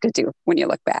 that's what you have to do when you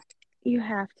look back. you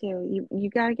have to. You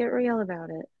got to get real about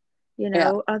it.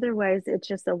 Yeah, Otherwise it's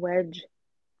just a wedge,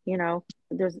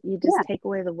 there's you yeah, just take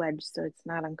away the wedge so it's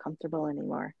not uncomfortable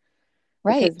anymore.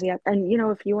 right. Because we have, and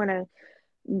if you want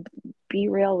to be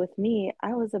real with me,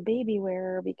 I was a baby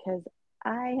wearer because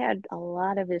I had a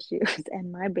lot of issues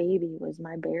and my baby was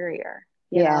my barrier,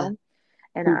 Yeah.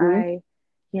 and Hmm.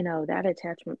 that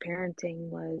attachment parenting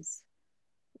was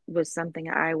something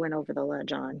I went over the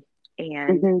ledge on,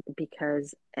 and Hmm.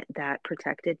 because that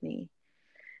protected me.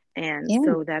 And Yeah,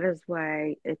 so that is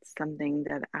why it's something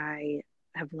that I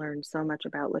have learned so much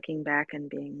about, looking back and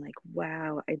being like,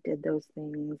 wow, I did those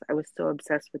things. I was so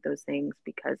obsessed with those things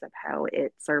because of how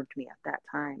it served me at that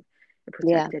time. It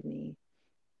yeah, protected me.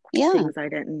 yeah. Things I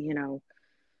didn't,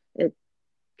 it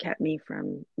kept me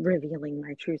from revealing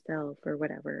my true self or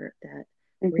whatever. That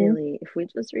Hmm. really, if we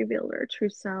just revealed our true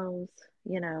selves,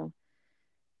 you know,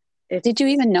 Did you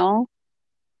it's even know?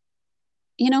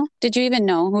 Did you even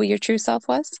know who your true self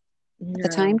was at the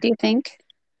time? no, Do you think?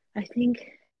 I think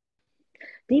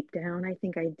deep down, I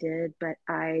think I did, but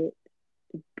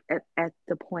at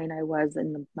the point I was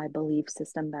in my belief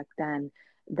system back then,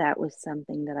 that was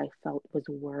something that I felt was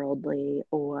worldly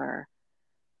or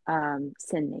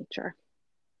sin nature,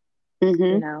 you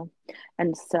Hmm. know?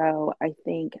 And so I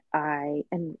think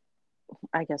and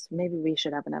I guess maybe we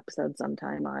should have an episode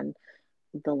sometime on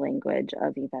the language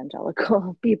of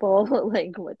evangelical people,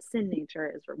 like what sin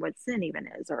nature is, or what sin even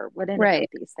is, or what any of Right.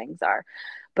 these things are.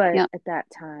 But Yeah. at that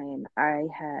time,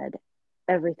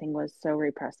 everything was so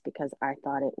repressed because I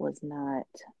thought it was not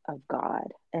of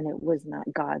God and it was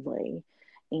not godly.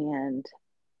 And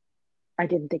I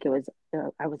didn't think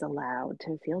I was allowed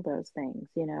to feel those things,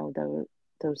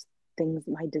 those things,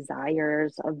 my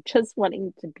desires of just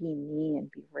wanting to be me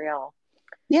and be real.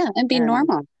 Yeah. And be And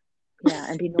normal yeah,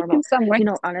 and be in normal. some ways.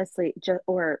 Honestly,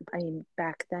 I mean,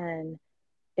 back then,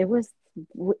 it was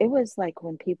it was like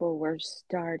when people were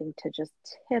starting to just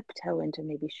tiptoe into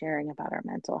maybe sharing about our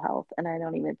mental health, and I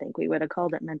don't even think we would have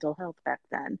called it mental health back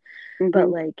then. But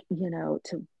Hmm. like,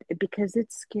 to because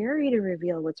it's scary to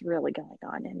reveal what's really going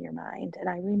on in your mind. And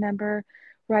I remember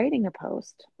writing a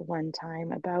post one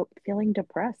time about feeling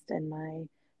depressed, and my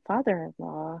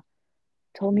father-in-law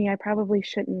told me I probably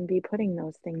shouldn't be putting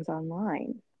those things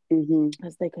online. Hmm.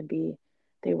 as they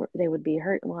would be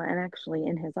hurt. Well, and actually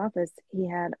in his office, he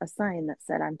had a sign that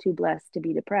said, "I'm too blessed to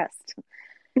be depressed."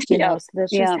 Yep. So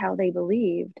that's just Yep. how they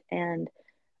believed. And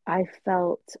I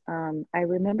felt, I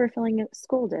remember feeling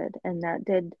scolded, and that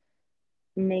did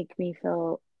make me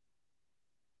feel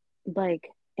like,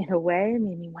 in a way, it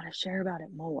made me want to share about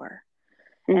it more.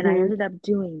 And I Hmm. ended up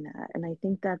doing that. And I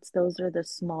think those are the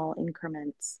small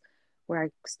increments where I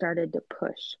started to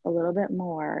push a little bit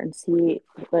more and see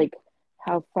like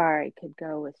how far I could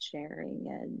go with sharing,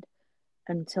 and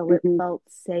until it Hmm. felt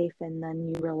safe. And then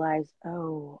you realize,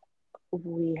 oh,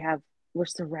 we're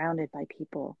surrounded by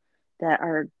people that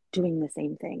are doing the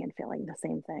same thing and feeling the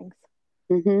same things.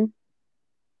 Hmm.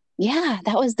 Yeah,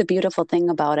 that was the beautiful thing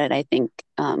about it. I think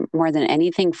more than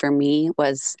anything for me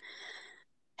was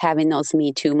having those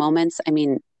Me Too moments. I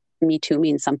mean, Me Too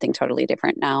means something totally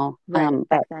different now. Right. But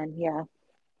Back then, yeah.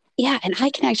 yeah, and I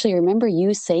can actually remember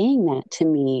you saying that to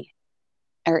me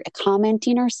or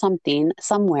commenting or something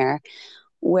somewhere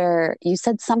where you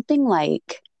said something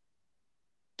like,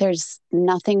 there's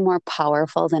nothing more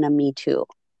powerful than a Me Too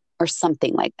or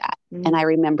something like that. And I Mm,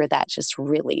 remember that just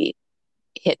really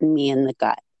hitting me in the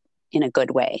gut in a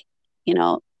good way. You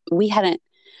know, we hadn't,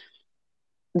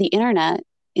 the internet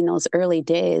in those early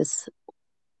days,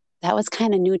 that was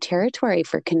kind of new territory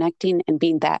for connecting and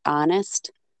being that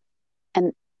honest.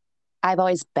 And I've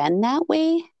always been that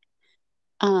way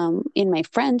in my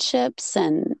friendships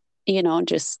and,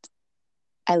 just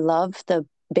I love the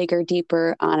bigger,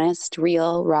 deeper, honest,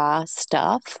 real, raw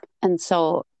stuff. And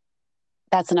so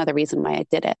that's another reason why I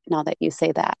did it. Now that you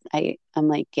say that, I'm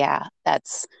like, yeah,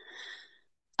 that's,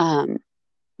 um,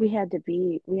 we had to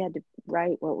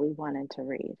write what we wanted to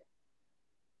read.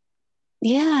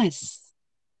 yes.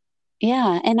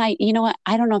 Yeah. And you know what?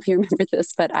 I don't know if you remember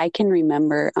this, but I can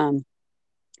remember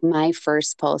my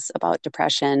first post about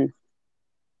depression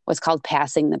was called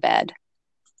Passing the Bed.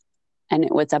 And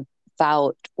it was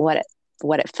about what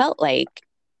it felt like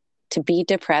to be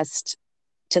depressed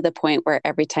to the point where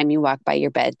every time you walk by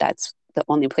your bed, that's the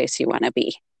only place you want to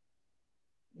be.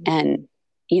 And,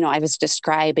 Mm, I was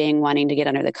describing wanting to get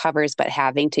under the covers, but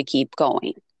having to keep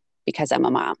going because I'm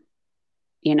a mom,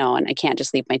 and I can't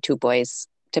just leave my two boys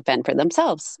to fend for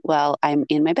themselves while I'm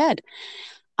in my bed.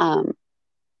 Um,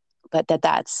 but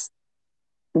that's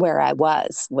where I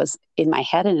was in my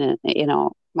head. And,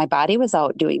 my body was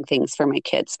out doing things for my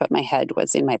kids, but my head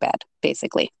was in my bed,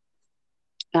 basically.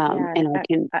 yeah,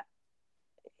 And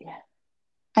yeah,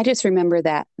 I just remember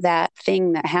that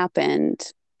thing that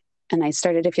happened, and I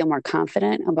started to feel more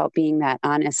confident about being that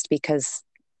honest because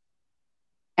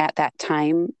at that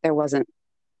time there wasn't,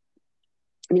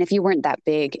 I mean, if you weren't that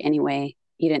big anyway,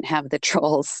 you didn't have the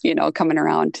trolls, coming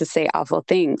around to say awful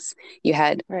things. You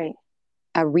had right.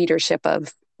 a readership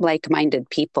of like-minded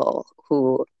people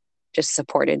who just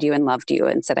supported you and loved you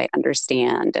and said, I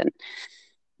understand. And,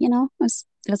 it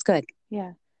was good.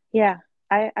 Yeah. Yeah.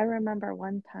 I remember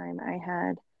one time I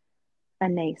had a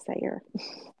naysayer,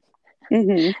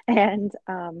 Hmm. and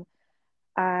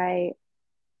I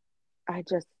I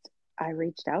just I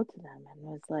reached out to them and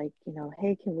was like,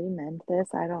 hey, can we mend this?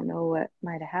 I don't know what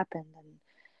might have happened.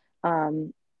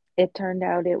 And it turned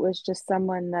out it was just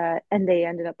someone that, and they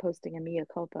ended up posting a mea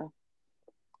culpa,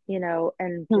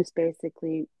 and just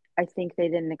basically, I think they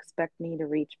didn't expect me to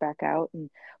reach back out. And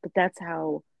but that's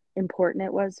how important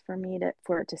it was for me to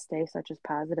for it to stay such a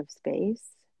positive space,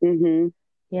 Hmm.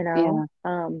 Yeah.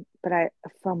 but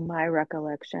from my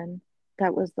recollection,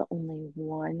 that was the only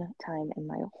one time in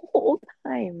my whole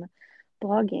time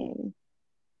blogging,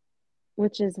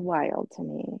 which is wild to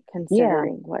me Yeah.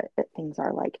 considering what things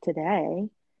are like today.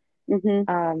 Hmm.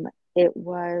 um it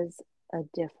was a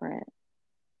different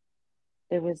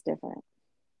it was different.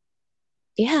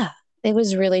 Yeah. It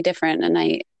was really different.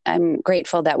 And I'm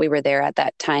grateful that we were there at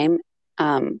that time.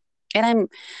 And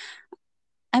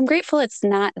I'm grateful it's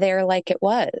not there like it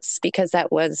was because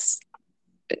it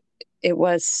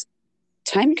was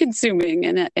time consuming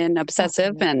and Oh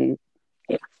obsessive goodness.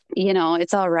 and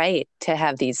it's all right to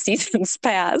have these seasons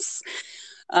pass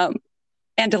um,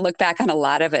 and to look back on a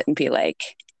lot of it and be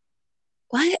like,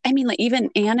 what? I mean, like even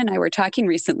Anne and I were talking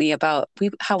recently about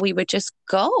how we would just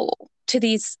go to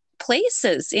these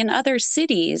places in other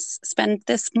cities, spend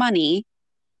this money,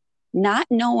 not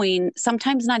knowing,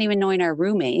 sometimes not even knowing our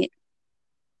roommate,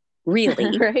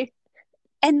 really. Right.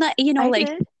 And that, I like,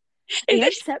 did.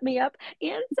 Anne set me up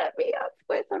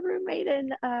with a roommate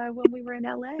in when we were in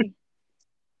LA.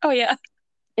 oh, yeah,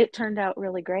 It turned out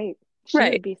really great. She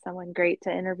right. would be someone great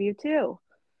to interview too.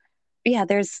 Yeah,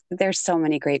 there's so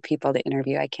many great people to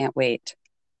interview. I can't wait.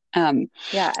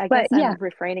 Yeah, I guess But I'm yeah,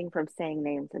 refraining from saying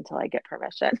names until I get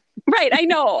permission. right. I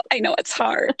know it's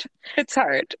hard. It's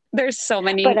hard. There's so But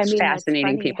many I mean,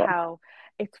 fascinating people.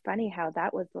 it's funny how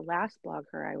that was the last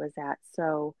blogger I was at.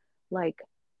 So like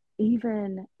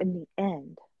even in the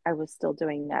end, I was still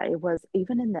doing that. It was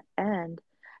even in the end,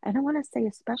 and I want to say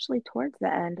especially towards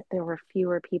the end, there were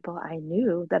fewer people I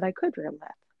knew that I could room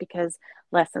with because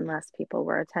less and less people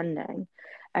were attending.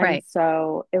 And Right.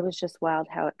 so it was just wild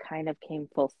how it kind of came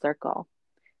full circle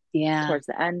Yeah. towards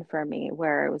the end for me,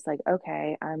 where it was like,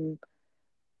 okay,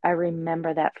 I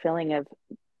remember that feeling of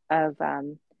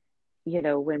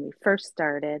when we first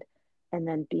started and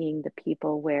then being the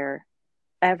people where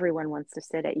everyone wants to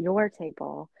sit at your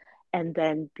table and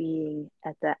then being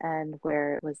at the end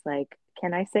where it was like,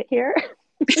 can I sit here?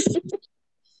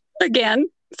 Again,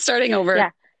 starting over. Yeah.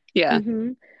 Yeah.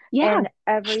 Hmm. Yeah. And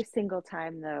every single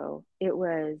time though, it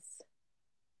was,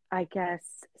 I guess,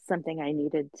 something I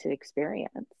needed to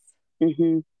experience.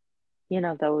 Hmm.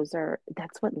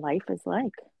 That's what life is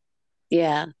like.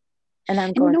 Yeah. And I'm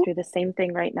And going through the same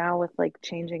thing right now with like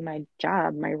changing my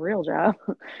job, my real job,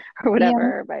 or yeah,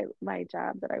 whatever, my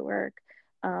job that I work.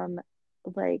 Um,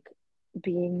 like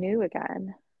being new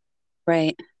again.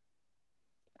 right.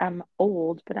 I'm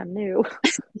old, but I'm new.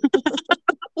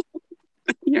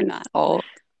 You're not old.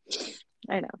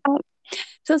 I know. Oh,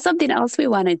 so something else we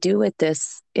want to do with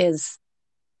this is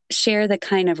share the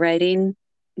kind of writing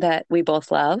that we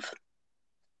both love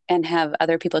and have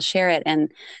other people share it.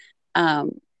 And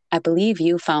um, I believe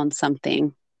you found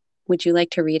something. Would you like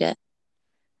to read it?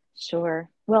 Sure.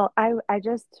 Well, I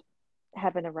just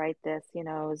happened to write this,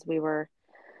 as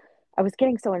I was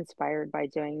getting so inspired by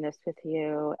doing this with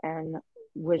you and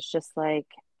was just like,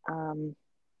 um,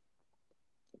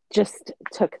 just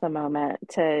took the moment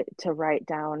to write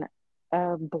down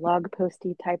a blog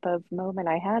posty type of moment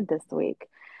I had this week.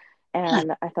 Yeah.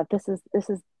 And I thought this is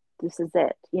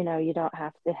it. You don't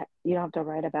have to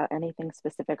write about anything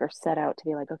specific or set out to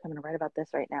be like, okay, I'm going to write about this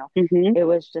right now. Hmm. It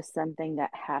was just something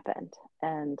that happened.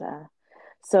 And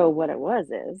so what it was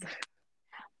is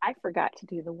I forgot to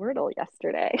do the Wordle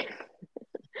yesterday.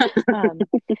 um,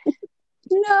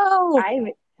 No.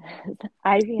 I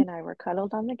Ivy and I were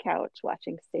cuddled on the couch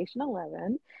watching Station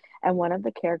 11, and one of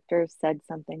the characters said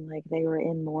something like they were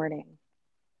in mourning.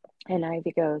 And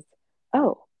Ivy goes,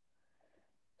 "Oh."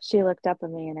 She looked up at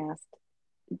me and asked,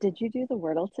 "Did you do the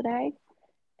Wordle today?"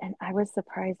 And I was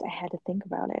surprised I had to think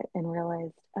about it and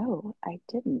realized, oh, I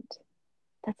didn't.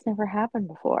 That's never happened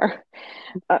before.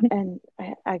 And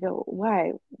I go,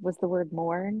 why? Was the word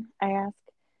mourn? I asked.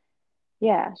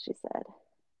 Yeah, she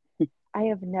said. I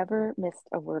have never missed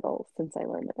a Wordle since I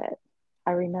learned of it.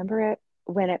 I remember it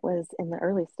when it was in the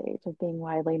early stage of being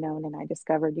widely known, and I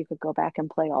discovered you could go back and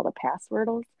play all the past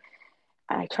Wordles.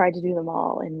 I tried to do them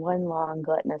all in one long,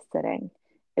 gluttonous sitting.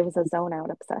 It was a zone out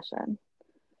obsession.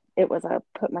 It was a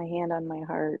put my hand on my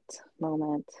heart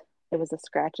moment. It was a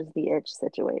scratches the itch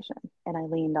situation, and I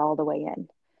leaned all the way in.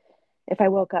 If I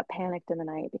woke up panicked in the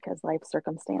night because life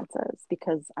circumstances,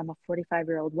 because I'm a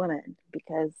 45-year-old woman,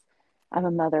 because I'm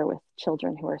a mother with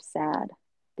children who are sad,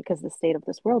 because of the state of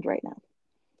this world right now,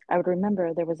 I would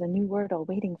remember there was a new Wordle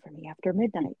waiting for me after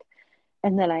midnight.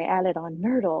 And then I added on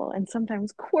Nerdle and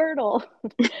sometimes Quirtle,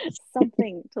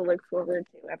 something to look forward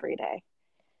to every day.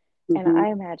 And Hmm. I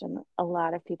imagine a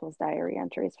lot of people's diary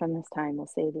entries from this time will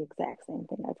say the exact same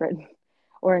thing I've written,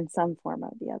 or in some form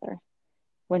or the other.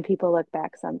 When people look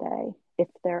back someday, if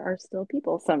there are still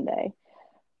people someday,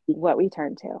 what we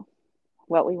turned to,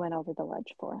 what we went over the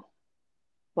ledge for,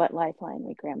 what lifeline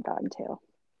we grabbed onto,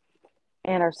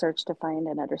 and our search to find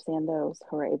and understand those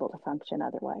who are able to function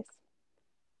otherwise.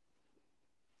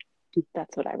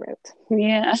 That's what I wrote.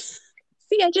 Yeah.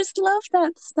 See, I just love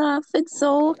that stuff. It's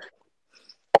so,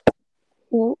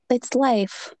 well, it's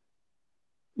life,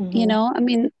 Mm-hmm. I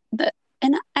mean,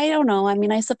 and I don't know. I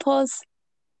mean, I suppose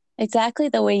exactly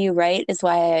the way you write is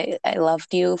why I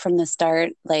loved you from the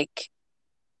start. Like,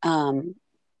 um,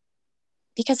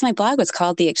 because my blog was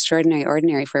called The Extraordinary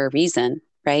Ordinary for a reason,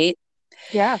 right?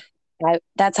 Yeah.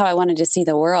 That's how I wanted to see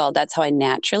the world. That's how I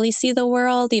naturally see the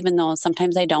world, even though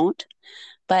sometimes I don't.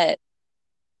 But,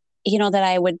 that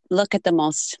I would look at the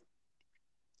most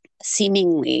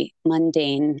seemingly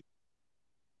mundane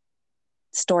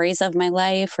stories of my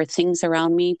life or things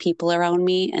around me, people around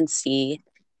me, and see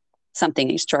something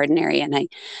extraordinary. And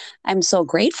I'm so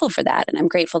grateful for that. And I'm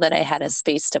grateful that I had a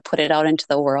space to put it out into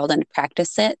the world and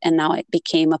practice it. And now it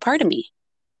became a part of me.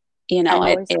 You I know,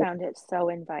 always it found it so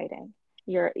inviting.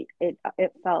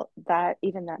 It felt that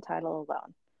even that title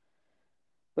alone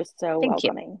was so thank you.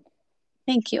 welcoming.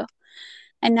 Thank you.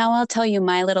 And now I'll tell you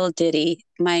my little ditty,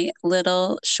 my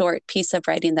little short piece of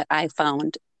writing that I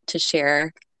found to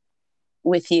share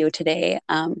with you today.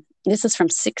 This is from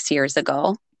 6 years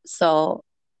ago. So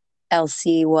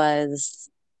Elsie was,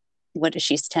 what is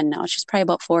she's 10 now? She's probably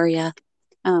about 4, yeah.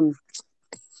 Um,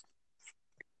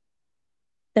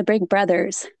 the Big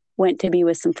Brothers went to be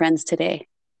with some friends today.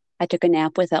 I took a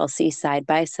nap with Elsie, side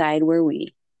by side were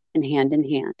we, and hand in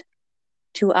hand.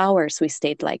 2 hours we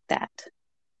stayed like that.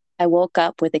 I woke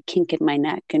up with a kink in my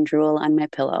neck and drool on my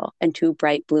pillow and 2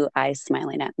 bright blue eyes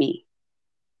smiling at me.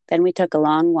 Then we took a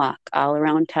long walk all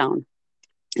around town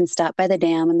and stopped by the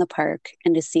dam and the park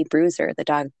and to see Bruiser, the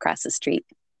dog across the street.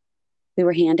 We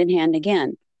were hand in hand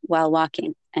again while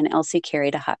walking, and Elsie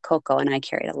carried a hot cocoa and I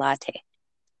carried a latte.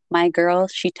 My girl,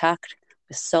 she talked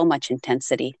with so much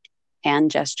intensity, hand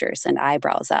gestures and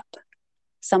eyebrows up.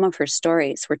 Some of her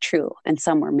stories were true and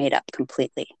some were made up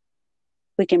completely.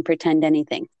 We can pretend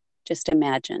anything, just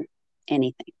imagine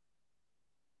anything.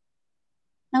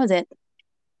 That was it.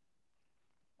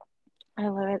 I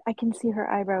love it. I can see her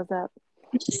eyebrows up.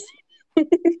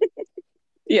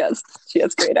 Yes, she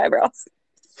has great eyebrows.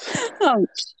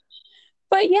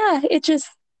 But yeah,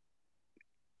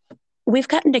 we've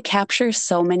gotten to capture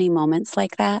so many moments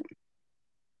like that.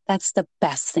 That's the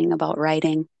best thing about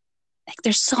writing. Like,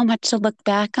 there's so much to look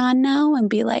back on now and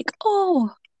be like,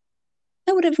 oh,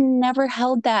 I would have never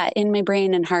held that in my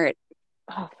brain and heart.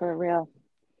 Oh, for real.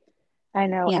 I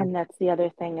know. Yeah. And that's the other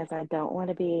thing is I don't want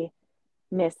to be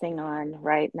missing on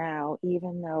right now,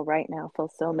 even though right now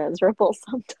feels so miserable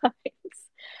sometimes.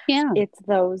 Yeah.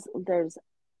 It's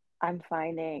I'm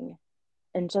finding,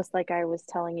 and just like I was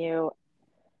telling you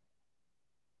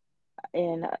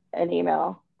in an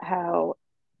email, how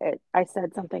I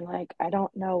said something like, I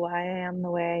don't know why I am the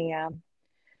way I am.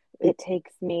 It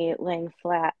takes me laying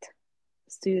flat,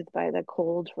 soothed by the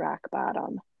cold rock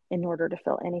bottom, in order to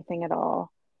feel anything at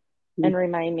all and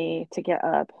remind me to get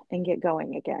up and get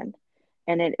going again.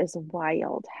 And it is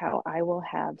wild how I will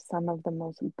have some of the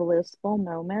most blissful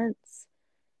moments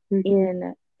Mm-hmm.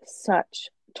 in such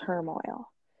turmoil.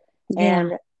 Yeah.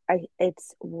 And I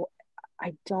it's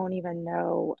I don't even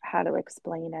know how to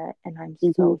explain it, and I'm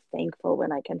Mm-hmm. so thankful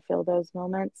when I can feel those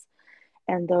moments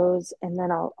and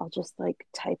then I'll just like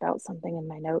type out something in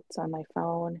my notes on my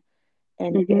phone,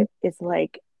 and Mm-hmm. it is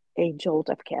like a jolt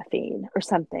of caffeine or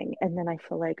something, and then I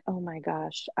feel like, oh my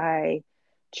gosh, I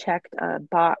checked a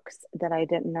box that I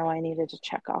didn't know I needed to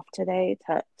check off today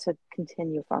to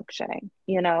continue functioning,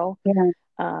 you know. Yeah.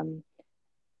 um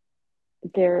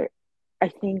there I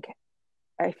think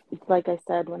I like I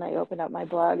said, when I opened up my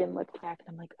blog and looked back,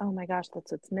 I'm like, oh my gosh,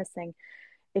 that's what's missing.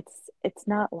 It's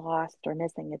not lost or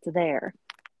missing, it's there.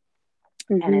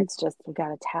 And Mm-hmm. it's just we got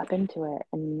to tap into it,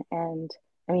 and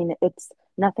I mean, it's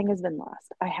nothing has been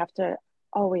lost. I have to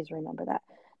always remember that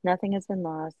nothing has been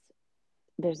lost.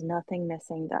 There's nothing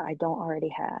missing that I don't already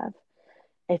have.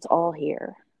 It's all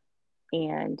here.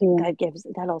 And Yeah.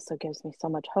 that also gives me so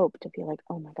much hope to be like,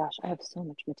 oh my gosh, I have so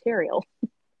much material.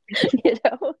 you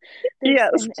know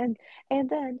there's Yes. and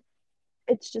then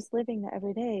it's just living the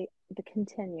everyday, the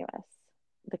continuous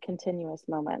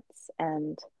moments,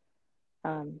 and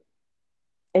um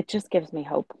it just gives me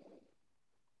hope.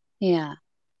 Yeah.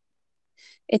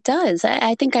 It does.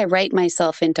 I think I write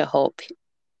myself into hope,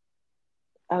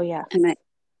 Oh yes.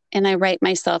 and I write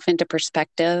myself into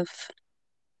perspective.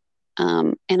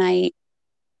 And I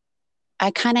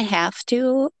kind of have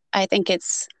to. I think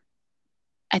it's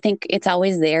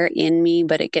always there in me,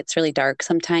 but it gets really dark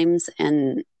sometimes.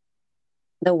 And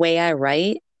the way I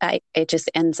write, it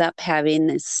just ends up having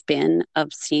this spin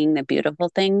of seeing the beautiful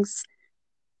things.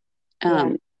 Yeah.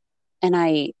 Um, and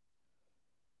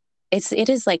it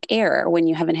is like air when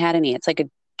you haven't had any. It's like a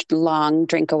long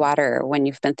drink of water when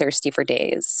you've been thirsty for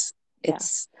days. Yeah.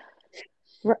 It's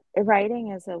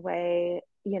Writing is a way,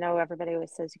 everybody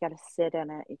always says you got to sit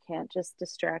in it. You can't just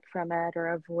distract from it or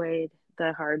avoid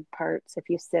the hard parts if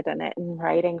you sit in it. And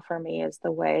writing for me is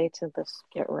the way to just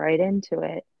get right into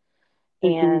it.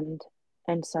 mhm.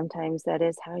 And sometimes that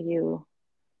is how you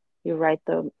write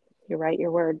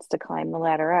your words to climb the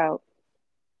ladder out.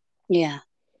 Yeah.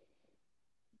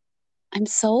 I'm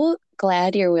so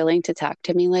glad you're willing to talk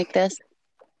to me like this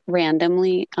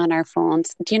randomly on our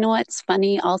phones. Do you know what's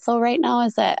funny also right now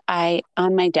is that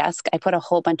on my desk, I put a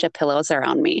whole bunch of pillows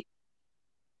around me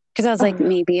because I was like, Oh,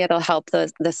 maybe it'll help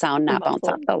the sound the not bounce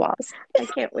off muffling. the walls. I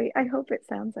can't wait. I hope it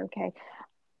sounds okay.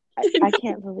 I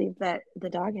can't believe that the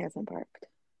dog hasn't barked.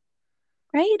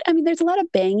 Right? I mean, there's a lot of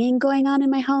banging going on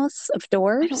in my house of I don't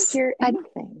doors. hear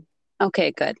anything.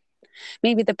 Okay, good.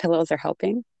 Maybe the pillows are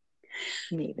helping.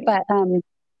 Maybe. But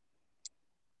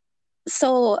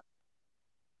so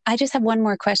I just have one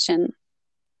more question.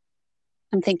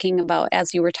 I'm thinking about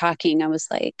as you were talking, I was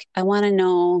like, I want to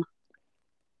know,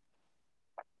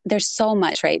 there's so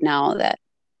much right now that,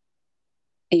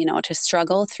 to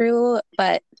struggle through,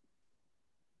 but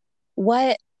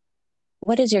what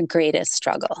what is your greatest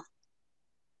struggle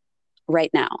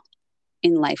right now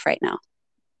in life right now?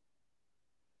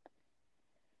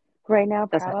 Right now,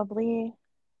 Does it? probably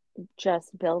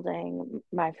just building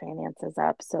my finances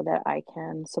up so that I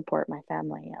can support my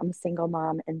family. I'm a single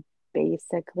mom, and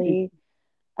basically,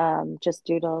 just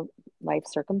due to life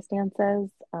circumstances,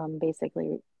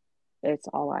 basically, it's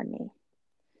all on me.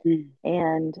 Mm.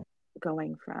 And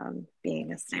going from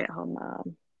being a stay-at-home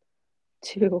mom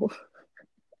to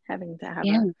having to have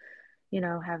Yeah.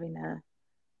 having to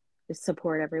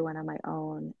support everyone on my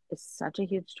own is such a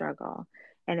huge struggle.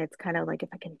 And it's kind of like if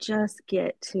I can just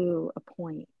get to a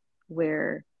point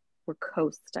where we're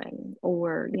coasting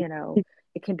or,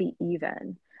 it can be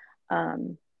even.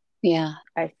 Um, Yeah.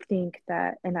 I think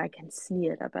that, and I can see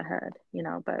it up ahead,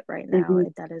 but right now Hmm.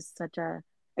 that is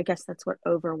I guess that's what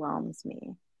overwhelms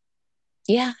me.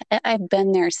 Yeah. I've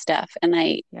been there, Steph, and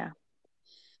Yeah.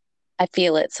 I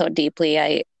feel it so deeply.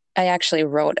 I actually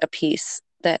wrote a piece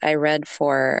that I read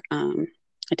for,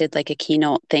 I did like a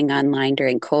keynote thing online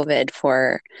during COVID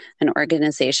for an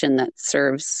organization that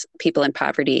serves people in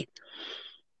poverty.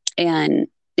 And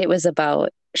it was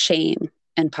about shame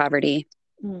and poverty.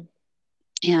 Mm.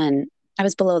 And I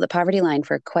was below the poverty line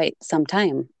for quite some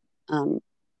time, um,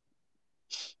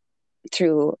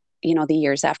 through, the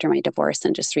years after my divorce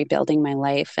and just rebuilding my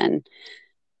life. And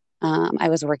I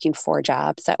was working 4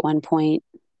 jobs at one point.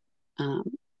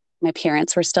 Um, my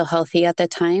parents were still healthy at the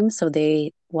time, so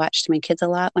they watched my kids a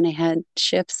lot when I had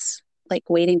shifts, like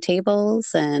waiting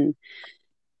tables. And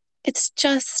it's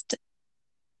just,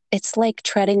 it's like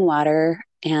treading water.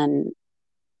 And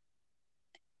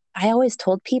I always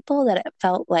told people that it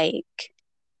felt like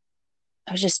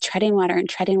I was just treading water and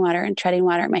treading water and treading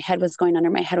water. My head was going under,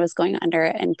 my head was going under,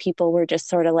 and people were just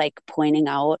sort of like pointing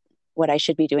out what I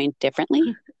should be doing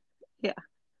differently. Yeah.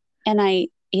 And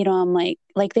I'm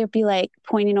like they'd be like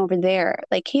pointing over there,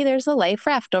 like, hey, there's a life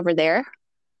raft over there.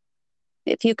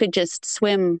 If you could just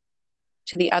swim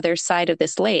to the other side of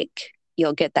this lake,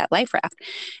 you'll get that life raft.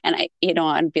 And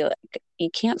I'd be like,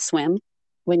 you can't swim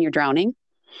when you're drowning.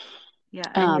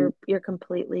 Yeah. And Um, you're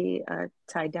completely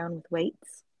tied down with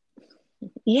weights.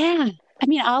 yeah. I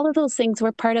mean, all of those things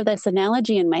were part of this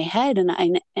analogy in my head. And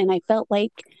I felt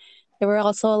like there were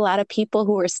also a lot of people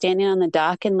who were standing on the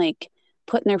dock and like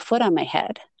putting their foot on my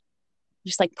head,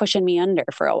 just like pushing me under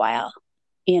for a while,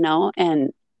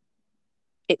 and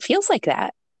it feels like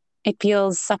that. It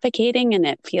feels suffocating and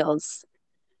it feels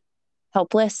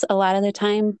helpless a lot of the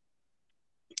time.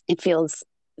 It feels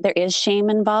there is shame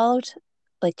involved.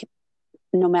 Like,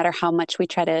 no matter how much we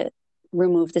try to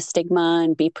remove the stigma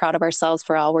and be proud of ourselves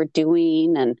for all we're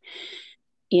doing. And,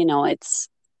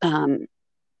 um,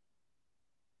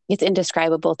 it's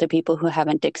indescribable to people who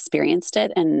haven't experienced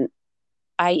it. And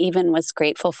I even was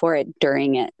grateful for it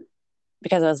during it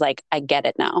because I was like, I get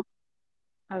it now.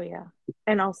 Oh yeah.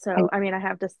 And I, also, I mean, I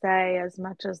have to say, as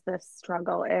much as this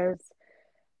struggle is,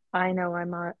 I know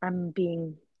I'm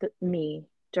being me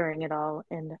during it all,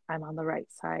 and I'm on the right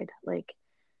side. Like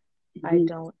I mhm.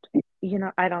 don't,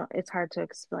 I don't. It's hard to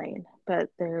explain, but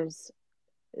there's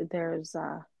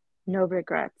no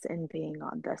regrets in being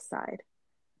on this side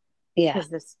Yeah. because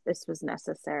this was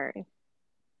necessary.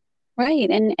 Right.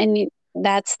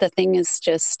 That's the thing is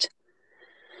just,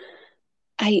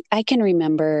 I can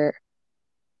remember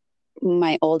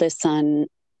my oldest son.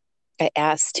 I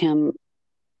asked him,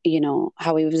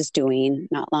 how he was doing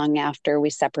not long after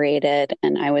we separated.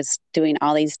 And I was doing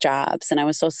all these jobs and I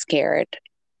was so scared.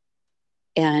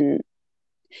 And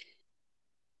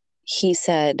he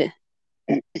said,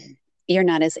 you're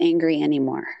not as angry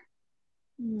anymore.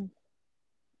 Mm.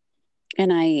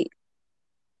 And I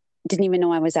didn't even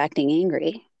know I was acting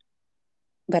angry,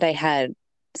 but I had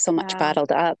so much Wow.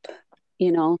 bottled up,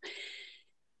 you know?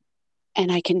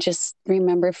 And I can just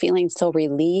remember feeling so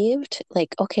relieved,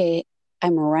 like, okay,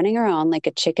 I'm running around like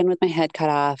a chicken with my head cut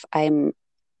off.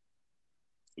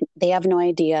 They have no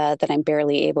idea that I'm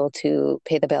barely able to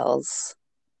pay the bills,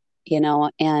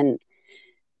 and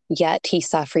yet he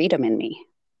saw freedom in me.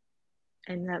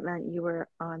 And that meant you were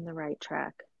on the right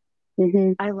track.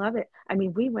 Hmm. I love it. I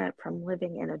mean, we went from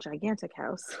living in a gigantic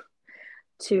house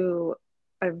to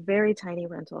a very tiny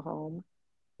rental home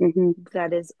Hmm.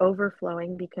 that is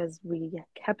overflowing because we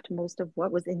kept most of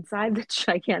what was inside the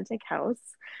gigantic house,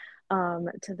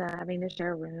 to them having to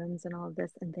share rooms and all of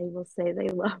this. And they will say they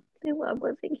love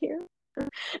living here.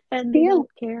 and they Yeah.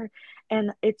 don't care.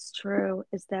 And it's true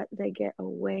is that they get a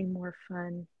way more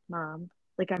fun mom.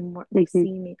 Like I'm more, they Hmm.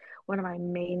 see me. One of my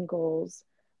main goals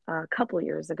a couple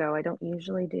years ago, I don't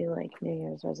usually do like New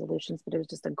Year's resolutions, but it was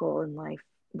just a goal in life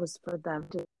was for them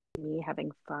to see me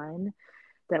having fun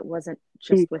that wasn't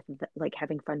just with like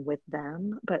having fun with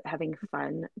them, but having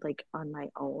fun like on my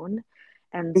own.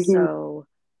 And Hmm. so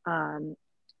um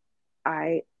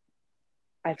I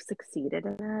I've succeeded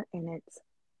in that, and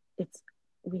it's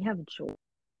we have joy in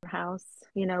our house.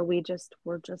 You know, we're just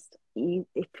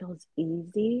it feels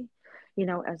easy, you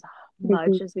know, as Hmm.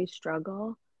 much as we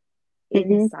struggle Hmm.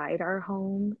 inside our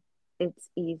home, it's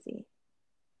easy.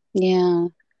 Yeah.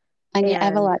 I mean, I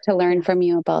have a And lot to learn yeah. from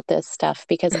you about this stuff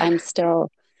because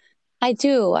I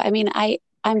do. I mean,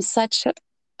 I'm such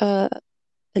a,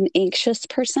 an anxious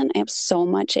person. I have so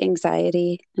much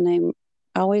anxiety and I'm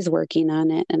always working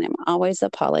on it and I'm always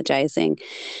apologizing.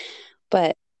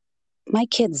 But my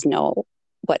kids know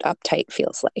what uptight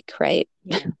feels like, right?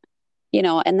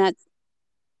 Yeah. And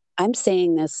I'm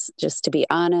saying this just to be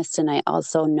honest. And I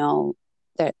also know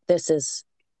that this is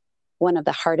one of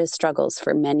the hardest struggles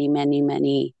for many, many,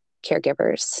 many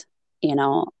caregivers, you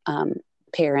know,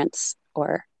 parents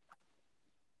or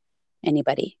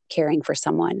anybody caring for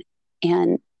someone.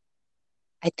 And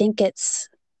I think it's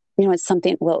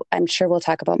something, well, I'm sure we'll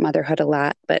talk about motherhood a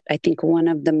lot, but I think one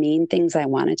of the main things I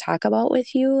want to talk about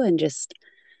with you and just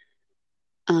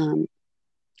um,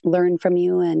 learn from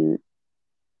you and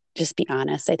just be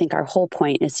honest. I think our whole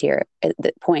point is here.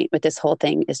 The point with this whole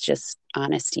thing is just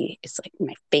honesty. It's like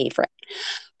my favorite.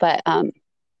 But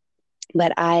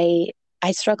but I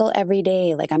struggle every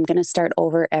day. Like I'm going to start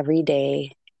over every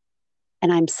day,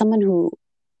 and I'm someone who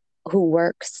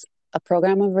works a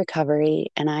program of recovery,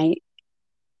 and I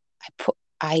put.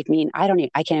 I mean, I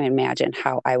can't even imagine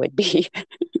how I would be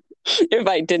if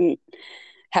I didn't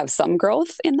have some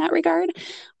growth in that regard.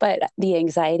 But the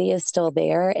anxiety is still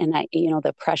there. And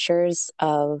the pressures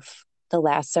of the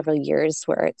last several years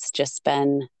where it's just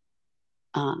been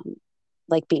um,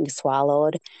 like being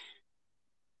swallowed.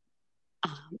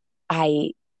 Um,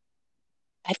 I,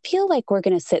 I feel like we're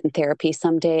going to sit in therapy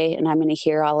someday and I'm going to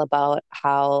hear all about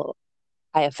how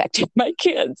I affected my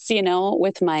kids,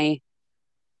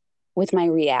 with my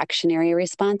reactionary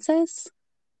responses.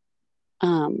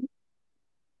 Um,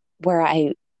 where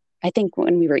I think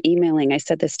when we were emailing, I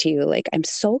said this to you, like, I'm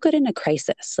so good in a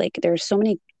crisis. Like there's so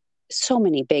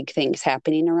many big things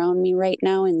happening around me right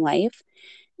now in life.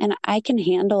 And I can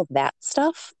handle that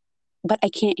stuff, but I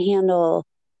can't handle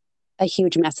a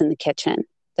huge mess in the kitchen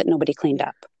that nobody cleaned Yeah.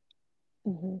 up.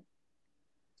 Hmm.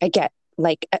 I get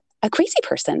like a crazy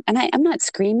person. And I'm not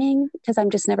screaming because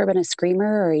I'm just never been a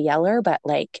screamer or a yeller, but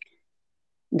like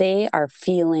they are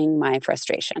feeling my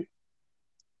frustration.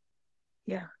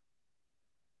 Yeah.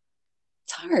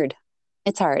 It's hard.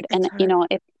 It's hard. It's And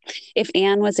hard. if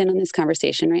Anne was in on this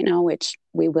conversation right now, which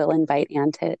we will invite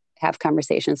Anne to have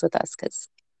conversations with us, because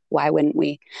why wouldn't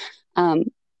we? Um,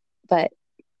 but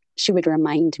she would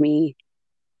remind me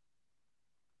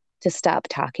to stop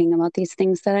talking about these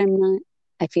things that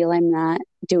I feel I'm not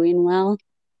doing well,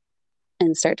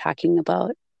 and start talking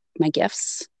about my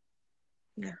gifts.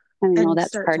 Yeah. I know And that's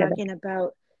start part of it. talking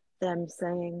about them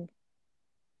saying,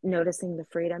 noticing the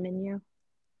freedom in you.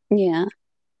 Yeah.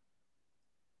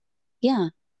 Yeah.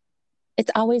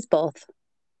 It's always both.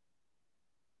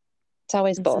 It's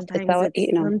always And both. It's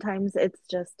all, sometimes it's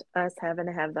just us having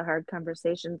to have the hard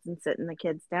conversations and sitting the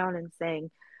kids down and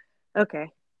saying, okay,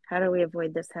 how do we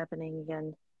avoid this happening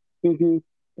again? mm-hmm,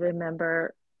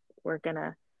 Remember, we're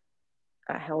gonna,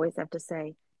 I always have to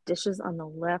say, dishes on the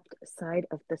left side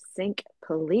of the sink,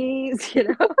 please,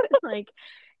 like,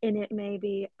 and it may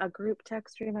be a group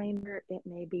text reminder, it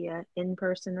may be a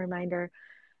in-person reminder,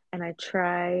 and I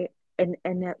try, and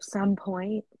at some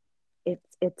point,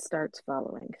 it starts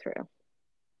following through.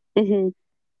 mm-hmm,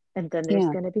 And then there's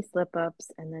yeah. going to be slip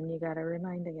ups, and then you got to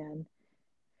remind again.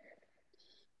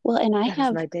 Well, and I That is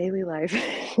have, my daily life.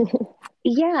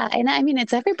 yeah. And I mean,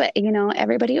 it's everybody,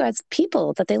 everybody who has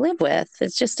people that they live with.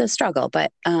 It's just a struggle.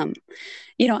 But, I'm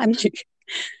like,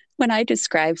 when I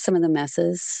describe some of the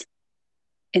messes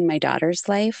in my daughter's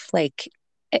life,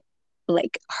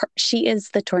 she is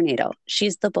the tornado.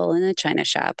 She's the bull in the china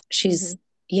shop. Hmm. She's,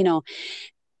 you know,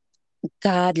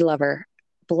 God love her,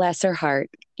 bless her heart.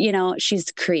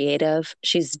 She's creative.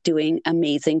 She's doing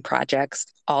amazing projects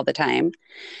all the time.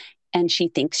 And she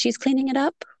thinks she's cleaning it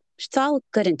up. It's all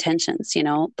good intentions,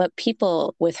 but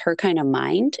people with her kind of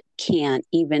mind can't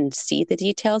even see the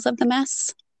details of the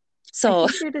mess. I So,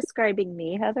 think you're describing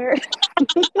me, Heather,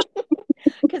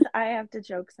 because I have to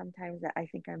joke sometimes that I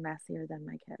think I'm messier than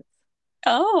my kids.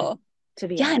 oh, to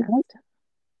be Yeah. honest.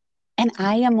 And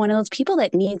I am one of those people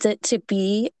that needs it to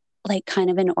be like kind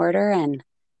of in order and Yeah.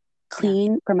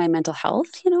 clean for my mental health,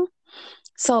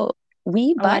 So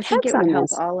we Oh, I butt think heads it would on help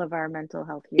this. all of our mental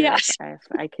health here Yes. if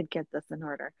I could get this in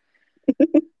order.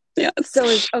 Yes.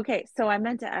 So I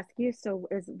meant to ask you, so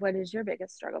is what is your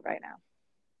biggest struggle right now?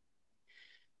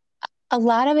 A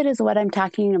lot of it is what I'm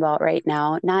talking about right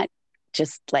now, not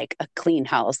just like a clean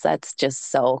house. That's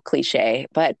just so cliche,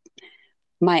 but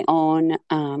my own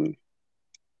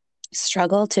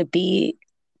struggle to be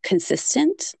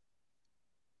consistent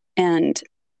and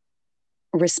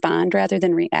respond rather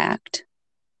than react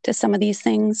to some of these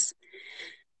things.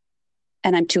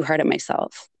 And I'm too hard on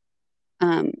myself.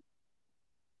 Um,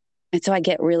 and so I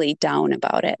get really down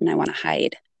about it and I want to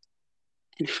hide.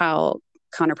 And how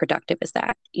counterproductive is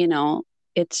that?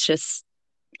 It's just,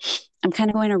 I'm kind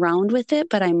of going around with it,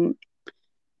 but I'm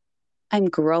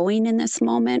growing in this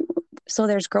moment. So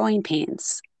there's growing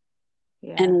pains.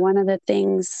 Yeah. And one of the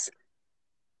things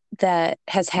that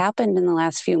has happened in the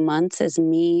last few months is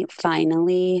me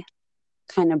finally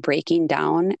kind of breaking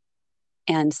down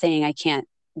and saying I can't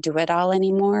do it all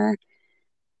anymore.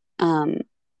 Um,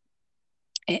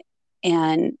 it,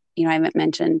 and, I haven't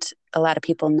mentioned, a lot of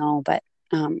people know, but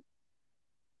um,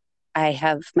 I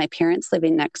have my parents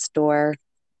living next door.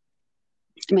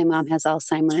 My mom has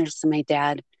Alzheimer's, and my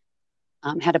dad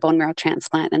had a bone marrow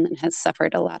transplant and then has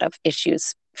suffered a lot of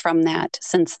issues from that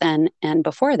since then and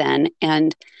before then.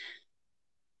 And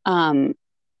um,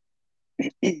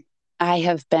 I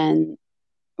have been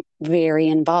very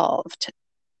involved.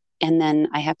 And then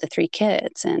I have the 3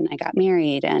 kids and I got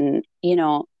married. And,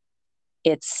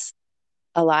 it's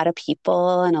a lot of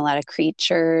people and a lot of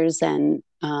creatures. And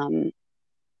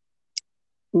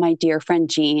my dear friend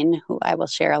Jean, who I will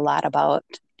share a lot about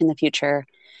in the future,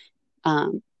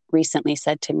 recently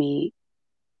said to me,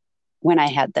 when I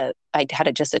had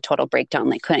just a total breakdown,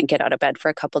 like couldn't get out of bed for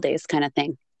a couple days kind of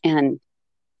thing.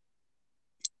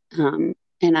 Um,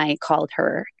 and I called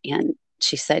her and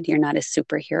she said, "You're not a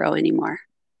superhero anymore."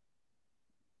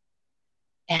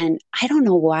 And I don't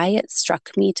know why it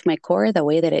struck me to my core the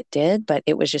way that it did, but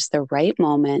it was just the right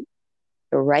moment,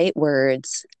 the right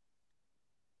words.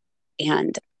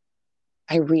 And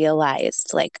I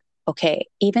realized, like, okay,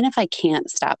 even if I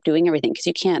can't stop doing everything, because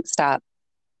you can't stop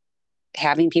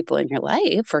having people in your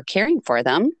life or caring for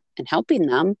them and helping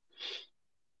them,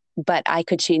 but I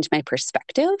could change my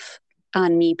perspective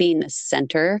on me being the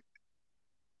center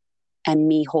and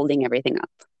me holding everything up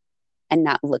and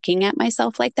not looking at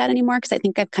myself like that anymore. Because I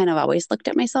think I've kind of always looked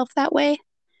at myself that way.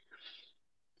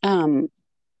 Um,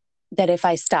 that if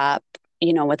I stop,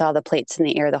 with all the plates in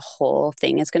the air, the whole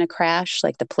thing is going to crash.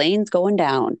 Like the plane's going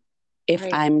down if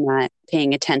Right. I'm not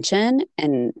paying attention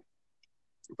and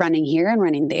running here and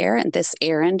running there and this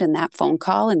errand and that phone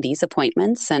call and these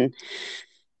appointments and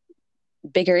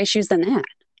bigger issues than that.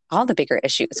 All the bigger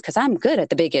issues, because I'm good at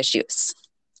the big issues.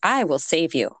 I will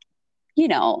save you. You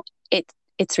know, it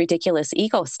it's ridiculous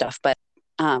ego stuff, but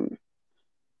um,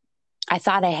 I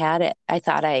thought I had it. I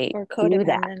thought I Or knew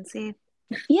that. codependency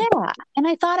Yeah. And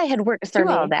I thought I had worked for through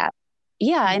all me. that.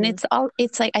 Yeah. And Hmm.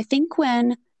 it's like, I think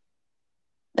when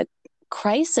the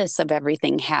crisis of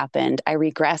everything happened, I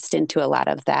regressed into a lot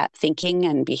of that thinking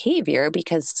and behavior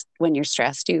because when you're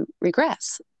stressed, you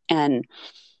regress. And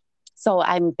so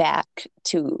I'm back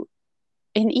to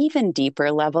an even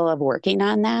deeper level of working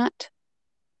on that.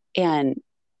 And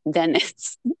then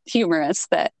it's humorous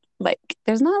that, like,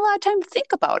 there's not a lot of time to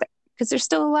think about it because there's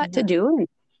still a lot to Yeah. do. And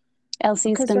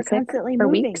Elsie's Because been we're sick constantly for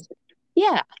weeks. moving.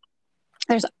 Yeah.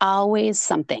 There's always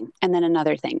something and then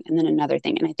another thing and then another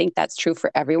thing. And I think that's true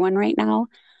for everyone right now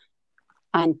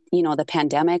on, the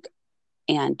pandemic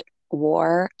and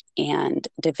war and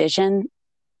division.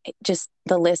 Just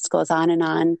the list goes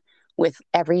on with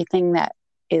everything that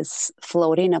is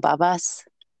floating above us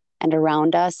and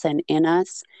around us and in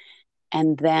us.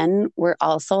 And then we're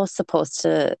also supposed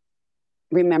to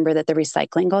remember that the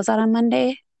recycling goes out on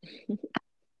Monday.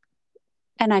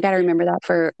 And I got to remember that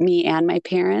for me and my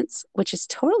parents, which is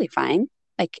totally fine.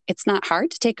 Like, it's not hard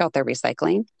to take out their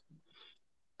recycling,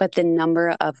 but the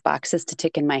number of boxes to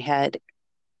tick in my head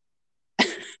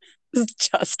is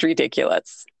just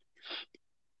ridiculous.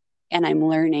 And I'm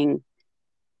learning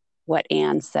what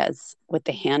Anne says with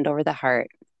the hand over the heart.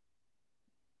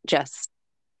 Just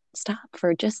stop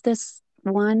for just this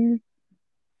 1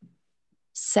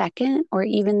 second or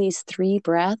even these 3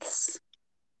 breaths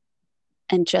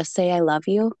and just say, "I love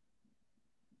you."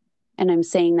 And I'm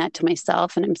saying that to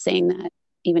myself, and I'm saying that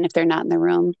even if they're not in the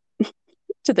room,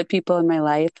 to the people in my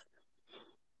life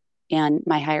and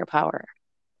my higher power.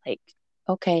 Like,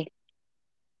 okay,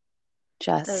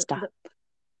 just The, stop.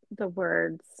 the the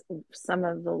words, some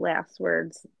of the last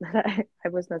words that I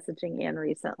was messaging Anne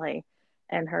recently,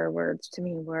 and her words to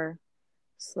me were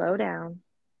slow down,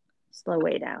 slow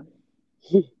way down.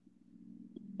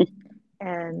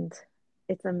 And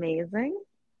it's amazing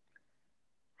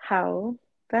how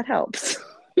that helps.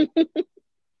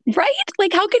 Right?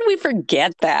 Like, how can we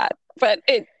forget that? But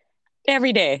it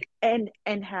every day. And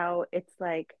how it's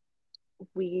like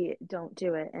we don't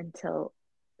do it until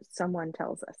someone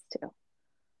tells us to.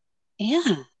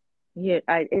 Yeah.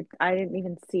 I didn't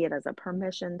even see it as a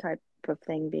permission type of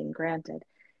thing being granted.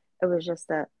 It was just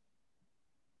that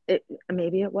it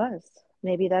maybe it was.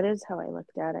 Maybe that is how I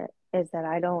looked at it, is that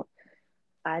I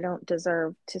don't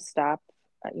deserve to stop.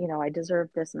 I deserve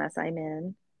this mess I'm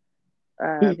in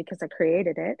because I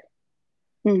created it.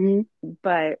 Mm-hmm.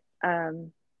 But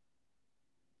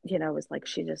it was like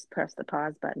she just pressed the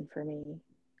pause button for me.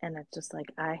 And it's just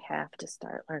like I have to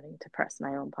start learning to press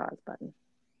my own pause button.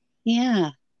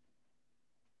 Yeah.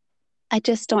 I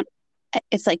just don't,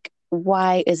 it's like,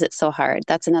 why is it so hard?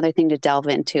 That's another thing to delve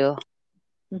into.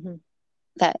 Mm-hmm.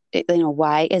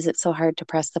 Why is it so hard to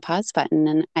press the pause button?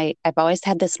 And I've always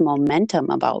had this momentum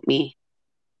about me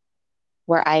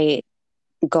where I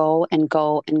go and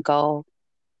go and go.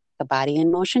 The body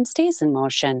in motion stays in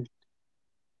motion.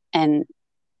 And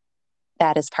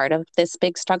that is part of this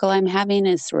big struggle I'm having,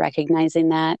 is recognizing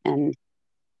that. And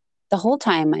the whole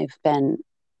time I've been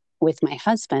with my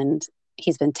husband,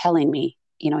 he's been telling me,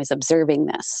 he's observing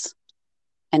this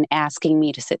and asking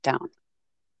me to sit down.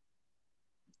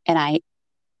 And I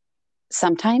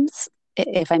sometimes,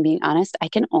 if I'm being honest, I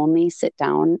can only sit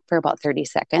down for about 30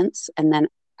 seconds. And then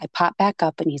I pop back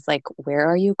up and he's like, "Where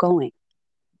are you going?"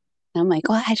 And I'm like,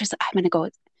 "Oh, I'm going to go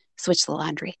switch the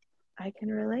laundry." I can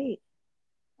relate.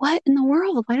 What in the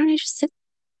world? Why don't I just sit?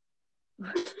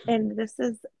 And this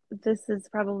is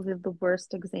probably the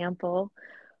worst example,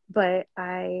 but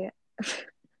I've,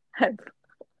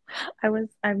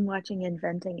 I'm watching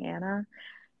Inventing Anna.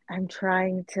 I'm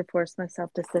trying to force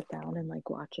myself to sit down and like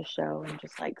watch a show and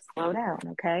just like slow down,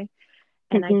 okay?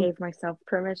 And I Mhm. gave myself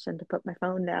permission to put my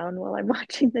phone down while I'm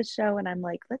watching the show, and I'm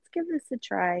like, let's give this a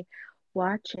try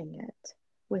watching it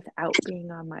without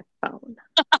being on my phone.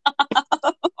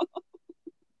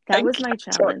 That I was my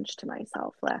challenge to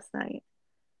myself last night.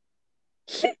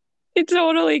 I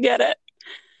totally get it.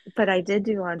 But I did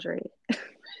do laundry.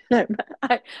 I did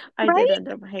Right? end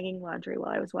up hanging laundry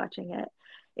while I was watching it.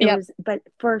 Yep. But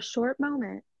for a short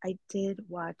moment, I did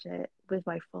watch it with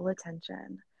my full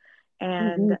attention. Hmm.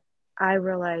 And I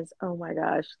realized, oh my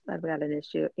gosh, I've got an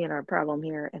issue, a problem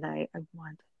here. And I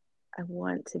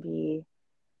want to be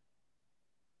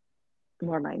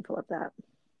more mindful of that.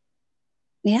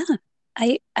 Yeah.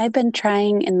 I've been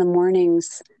trying in the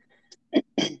mornings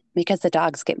because the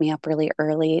dogs get me up really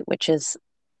early, which is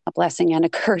a blessing and a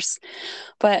curse.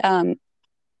 But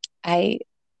I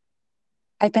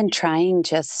I've been trying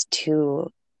just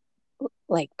to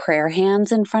like prayer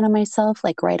hands in front of myself,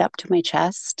 like right up to my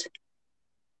chest,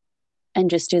 and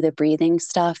just do the breathing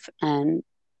stuff and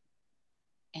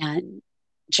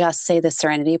just say the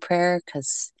serenity prayer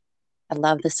because I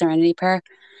love the serenity prayer.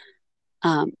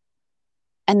 Um,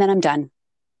 and then I'm done.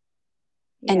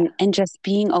 Yeah. And just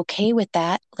being okay with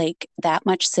that, like that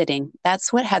much sitting.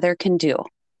 That's what Heather can do.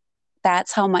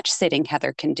 That's how much sitting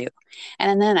Heather can do.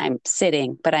 And then I'm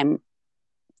sitting, but I'm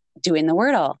doing the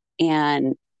Wordle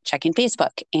and checking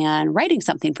Facebook and writing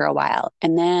something for a while,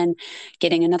 and then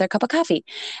getting another cup of coffee,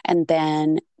 and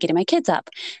then getting my kids up.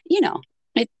 You know,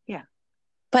 it, Yeah.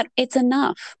 but it's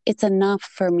enough. It's enough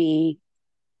for me,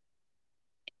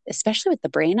 especially with the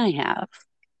brain I have,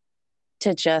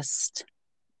 to just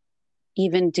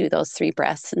even do those 3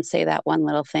 breaths and say that one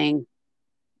little thing.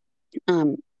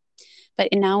 Um, but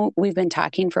now we've been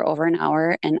talking for over an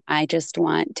hour, and I just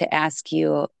want to ask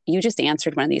you, you just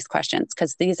answered one of these questions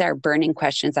because these are burning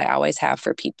questions I always have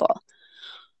for people.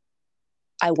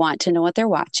 I want to know what they're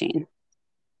watching.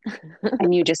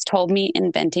 And you just told me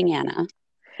Inventing Anna,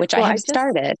 which I Well, have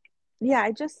started.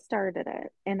 I just started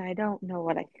it and I don't know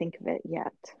what I think of it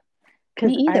yet Me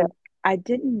because either. I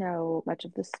didn't know much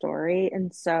of the story,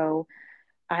 and so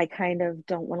I kind of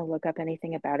don't want to look up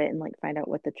anything about it and like find out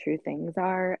what the true things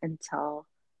are until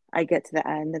I get to the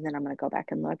end, and then I'm going to go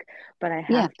back and look. But I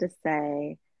Yeah. have to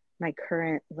say my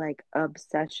current like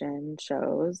obsession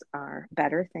shows are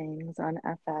Better Things on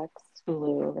FX,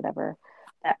 Hulu, whatever.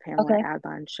 That Pamela Okay.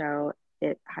 Adlon show,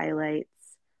 it highlights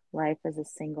life as a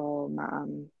single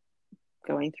mom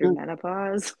going through Mm.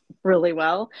 menopause really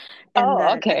well. And Oh,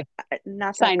 that okay.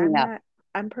 not that Sign me up.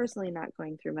 I'm personally not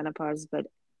going through menopause, but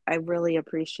I really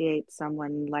appreciate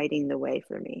someone lighting the way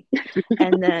for me.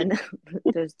 And then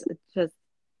there's just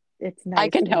it's I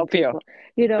nice can when help you. people,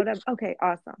 you know what I'm, okay,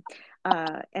 awesome.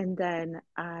 And then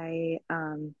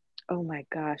oh my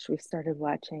gosh, we started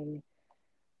watching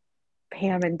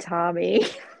Pam and Tommy.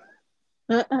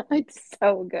 It's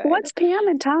so good. What's Pam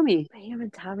and Tommy? Pam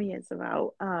and Tommy is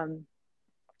about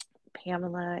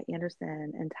Pamela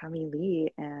Anderson and Tommy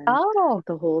Lee and Oh,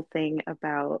 the whole thing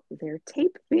about their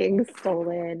tape being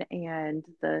stolen and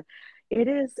the it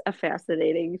is a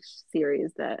fascinating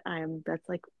series that that's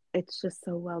like it's just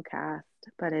so well cast,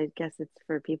 but I guess it's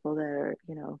for people that are,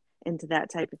 into that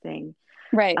type of thing.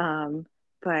 right. Um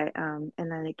but and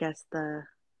then I guess the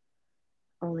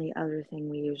only other thing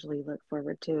we usually look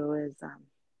forward to is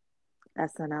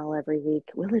SNL every week.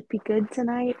 Will it be good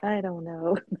tonight? I don't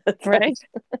know. Right.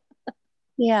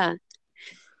 Yeah.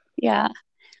 Yeah.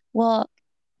 Well,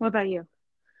 What about you?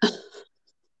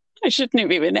 I shouldn't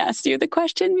have even asked you the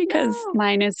question because No,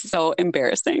 mine is so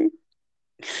embarrassing.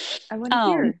 I want to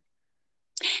Um, hear.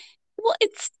 well,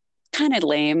 it's kind of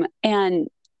lame and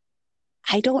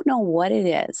I don't know what it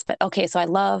is, but okay, so I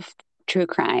love true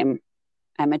crime.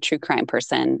 I'm a true crime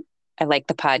person. I like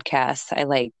the podcasts. I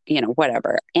like,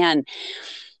 whatever. And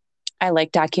I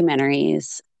like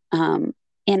documentaries.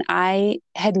 And I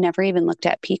had never even looked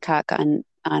at Peacock on,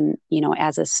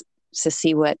 as to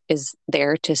see what is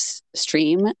there to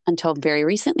stream until very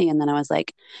recently. And then I was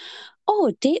like,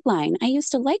 oh, Dateline. I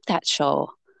used to like that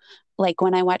show, like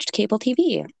when I watched cable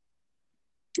TV.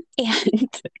 And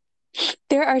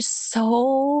there are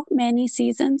so many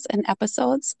seasons and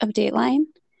episodes of Dateline.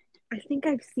 I think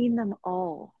I've seen them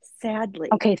all, sadly.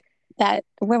 Okay, that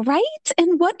we're right.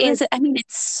 And what is But it? I mean,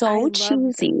 it's I so love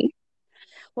them. cheesy,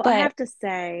 Well, I but have to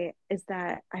say is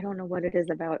that I don't know what it is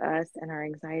about us and our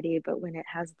anxiety, but when it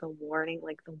has the warning,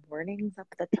 like the warnings up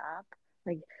the top,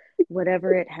 like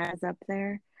whatever it has up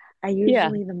there, I yeah,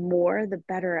 usually the more the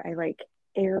better. I like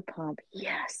air pump.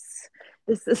 Yes,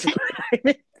 this is what I'm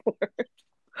in for.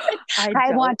 I I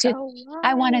don't want to know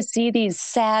I want to why. see these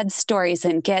sad stories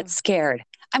and get Oh, scared.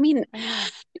 I mean, I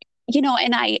know.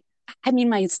 and I mean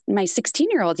my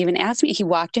 16-year-old even asked me, he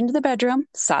walked into the bedroom,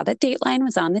 saw that Dateline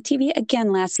was on the TV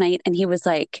again last night, and he was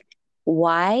like,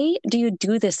 "Why do you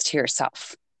do this to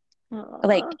yourself?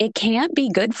 Like Aw. it can't be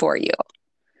good for you.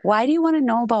 Why do you want to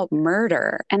know about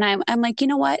murder?" And I'm like, "You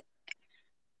know what?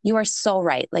 You are so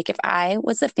right. Like if I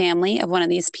was the family of one of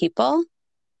these people,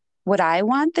 would I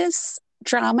want this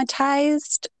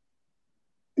dramatized?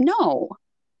 No.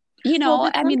 Well,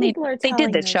 but I some mean people are they did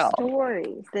telling the their show.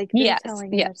 stories. They're Yes,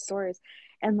 telling their yes. stories.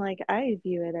 And like I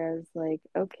view it as like,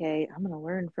 okay, I'm gonna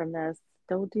learn from this.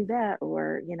 Don't do that.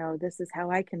 Or, this is how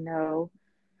I can know.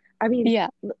 I mean, Yeah.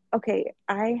 okay,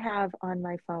 I have on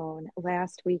my phone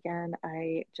last weekend,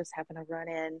 I just happened to run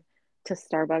in to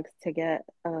Starbucks to get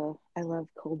I love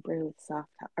cold brew with soft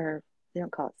top, or they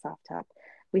don't call it soft top.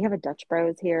 We have a Dutch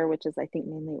Bros here, which is I think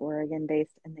mainly Oregon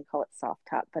based, and they call it soft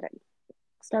top, but at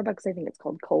Starbucks, I think it's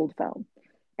called cold foam.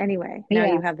 Anyway, now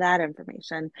Yeah. you have that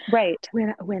information. Right.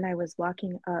 When I was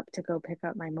walking up to go pick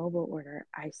up my mobile order,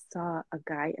 I saw a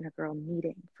guy and a girl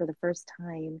meeting for the first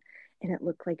time, and it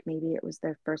looked like maybe it was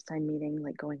their first time meeting,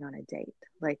 like going on a date.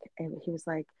 Like, and he was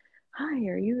like, "Hi,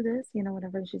 are you this?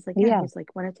 Whatever." And she's like, "Yeah." And Yeah. he's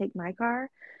like, "Want to take my car?"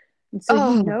 And so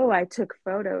Oh, I took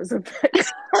photos of the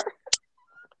car.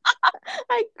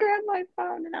 I grabbed my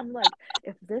phone and I'm like,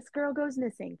 if this girl goes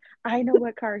missing, I know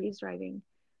what car he's driving.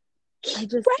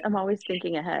 right. I'm always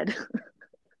thinking ahead.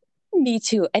 Me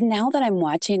too. And now that I'm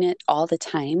watching it all the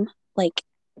time, like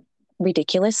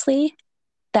ridiculously,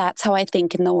 that's how I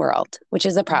think in the world, which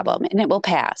is a Mm, problem and it will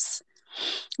pass.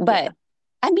 But yeah.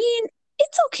 I mean,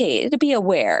 it's okay to be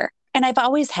aware. And I've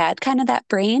always had kind of that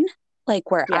brain, like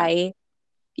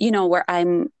Yeah. where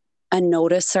I'm a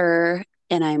noticer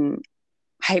and I'm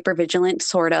hyper vigilant,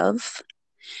 sort of.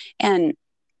 And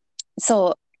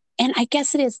so, and I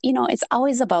guess it is, it's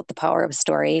always about the power of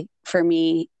story for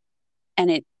me.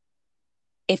 And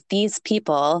if these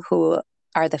people who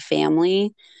are the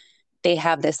family, they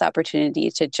have this opportunity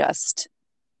to just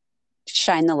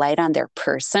shine the light on their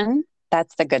person,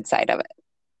 that's the good side of it.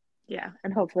 Yeah.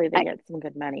 And hopefully they I, get some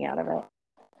good money out of it.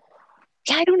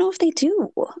 yeah, I don't know if they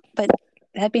do, but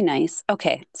that'd be nice.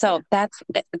 Okay, Yeah. so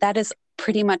that is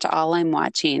pretty much all I'm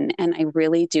watching, and I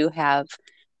really do have.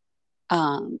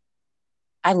 Um,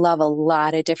 I love a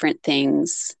lot of different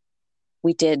things.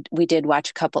 We did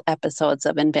watch a couple episodes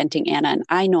of Inventing Anna, and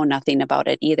I know nothing about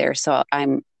it either, so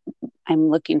I'm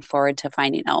looking forward to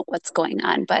finding out what's going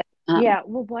on. But Yeah.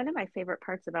 Well, one of my favorite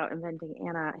parts about Inventing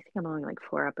Anna, I think I'm only like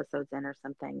 4 episodes in or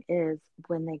something, is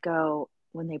when they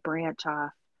branch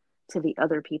off to the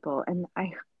other people. And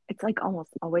it's like almost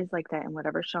always like that in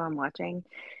whatever show I'm watching,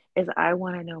 is I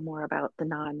want to know more about the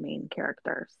non-main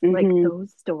characters. Like Hmm.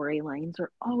 those storylines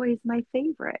are always my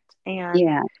favorite. And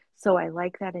Yeah. so I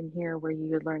like that in here where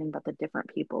you're learning about the different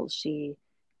people she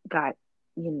got,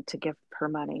 to give her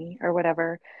money or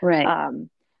whatever. Right. Um,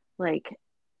 like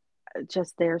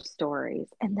just their stories.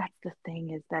 And that's the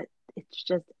thing, is that it's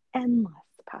just endless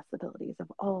possibilities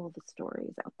of all the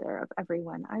stories out there of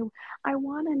everyone. I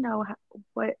want to know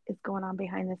what is going on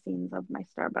behind the scenes of my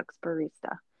Starbucks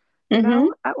barista. Hmm.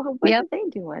 What are Yep. they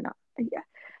doing? Yeah.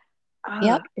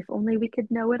 Yep. If only we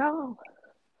could know it all.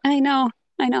 I know.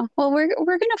 I know. Well, we're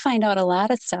going to find out a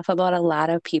lot of stuff about a lot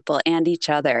of people and each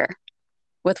other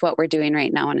with what we're doing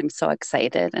right now. And I'm so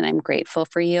excited and I'm grateful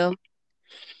for you.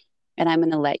 And I'm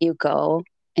going to let you go.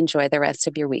 Enjoy the rest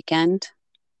of your weekend.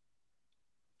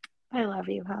 I love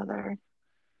you, Heather.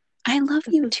 I love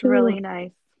This you is too. really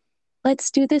nice.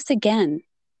 Let's do this again.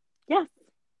 Yes,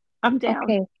 I'm down.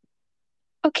 Okay.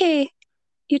 Okay.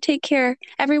 You take care.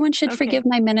 Everyone should Okay. forgive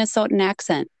my Minnesotan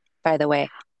accent, by the way.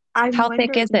 I'm How thick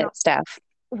wondering, is it, Steph?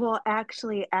 well,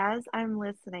 actually, as I'm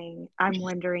listening, I'm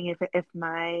wondering if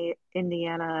my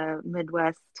Indiana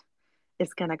Midwest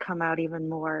is going to come out even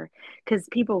more, because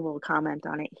people will comment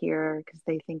on it here because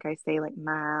they think I say like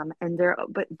mom, and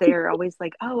they're always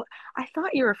like, "Oh, I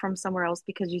thought you were from somewhere else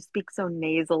because you speak so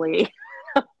nasally."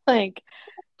 Like,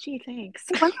 gee, thanks.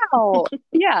 Wow.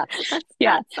 Yeah. That's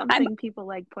Yeah. not I'm something people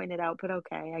like pointed out, but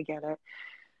okay, I get it.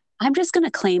 I'm just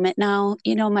gonna claim it now.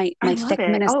 You know, I my love thick it.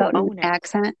 Oh, Minnesotan own it.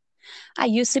 accent. I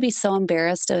used to be so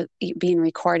embarrassed of being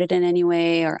recorded in any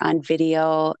way or on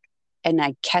video, and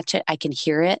I catch it, I can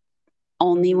hear it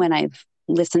only Hmm. when I've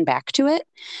listened back to it.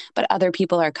 But other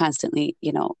people are constantly,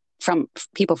 from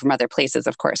people from other places,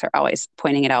 of course, are always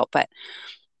pointing it out. But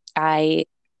I'm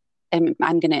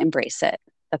going to embrace it.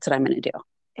 That's what I'm going to do.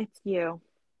 It's you,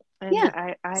 and Yeah,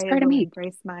 it's I part of will me.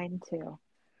 embrace mine too.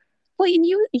 Well, and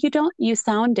you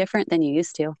sound different than you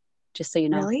used to, just so you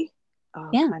know. Really? Oh,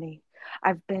 Yeah, funny.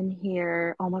 I've been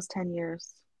here almost 10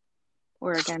 years,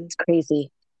 Oregon, it's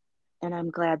crazy. and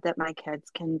I'm glad that my kids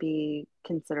can be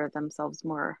consider themselves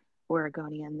more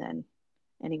Oregonian than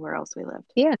anywhere else we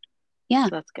lived. Yeah, yeah, So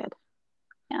that's good.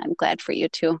 yeah. I'm glad for you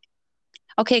too.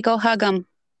 Okay, go hug them.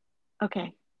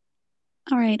 Okay.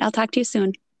 All right, I'll talk to you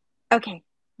soon. Okay.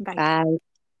 Bye. Bye.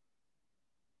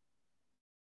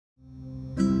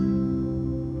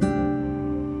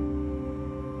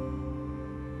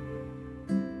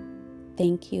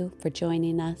 Thank you for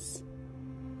joining us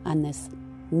on this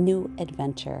new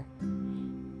adventure.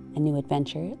 A new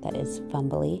adventure that is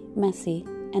fumbly, messy,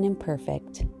 and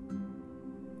imperfect.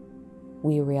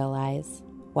 We realize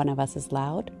one of us is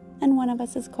loud and one of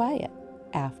us is quiet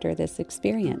after this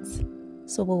experience.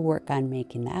 So we'll work on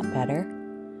making that better.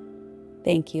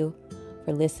 Thank you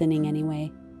for listening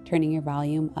anyway, turning your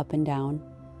volume up and down,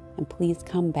 and please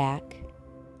come back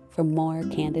for more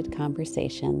candid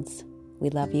conversations. We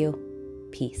love you.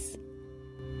 Peace.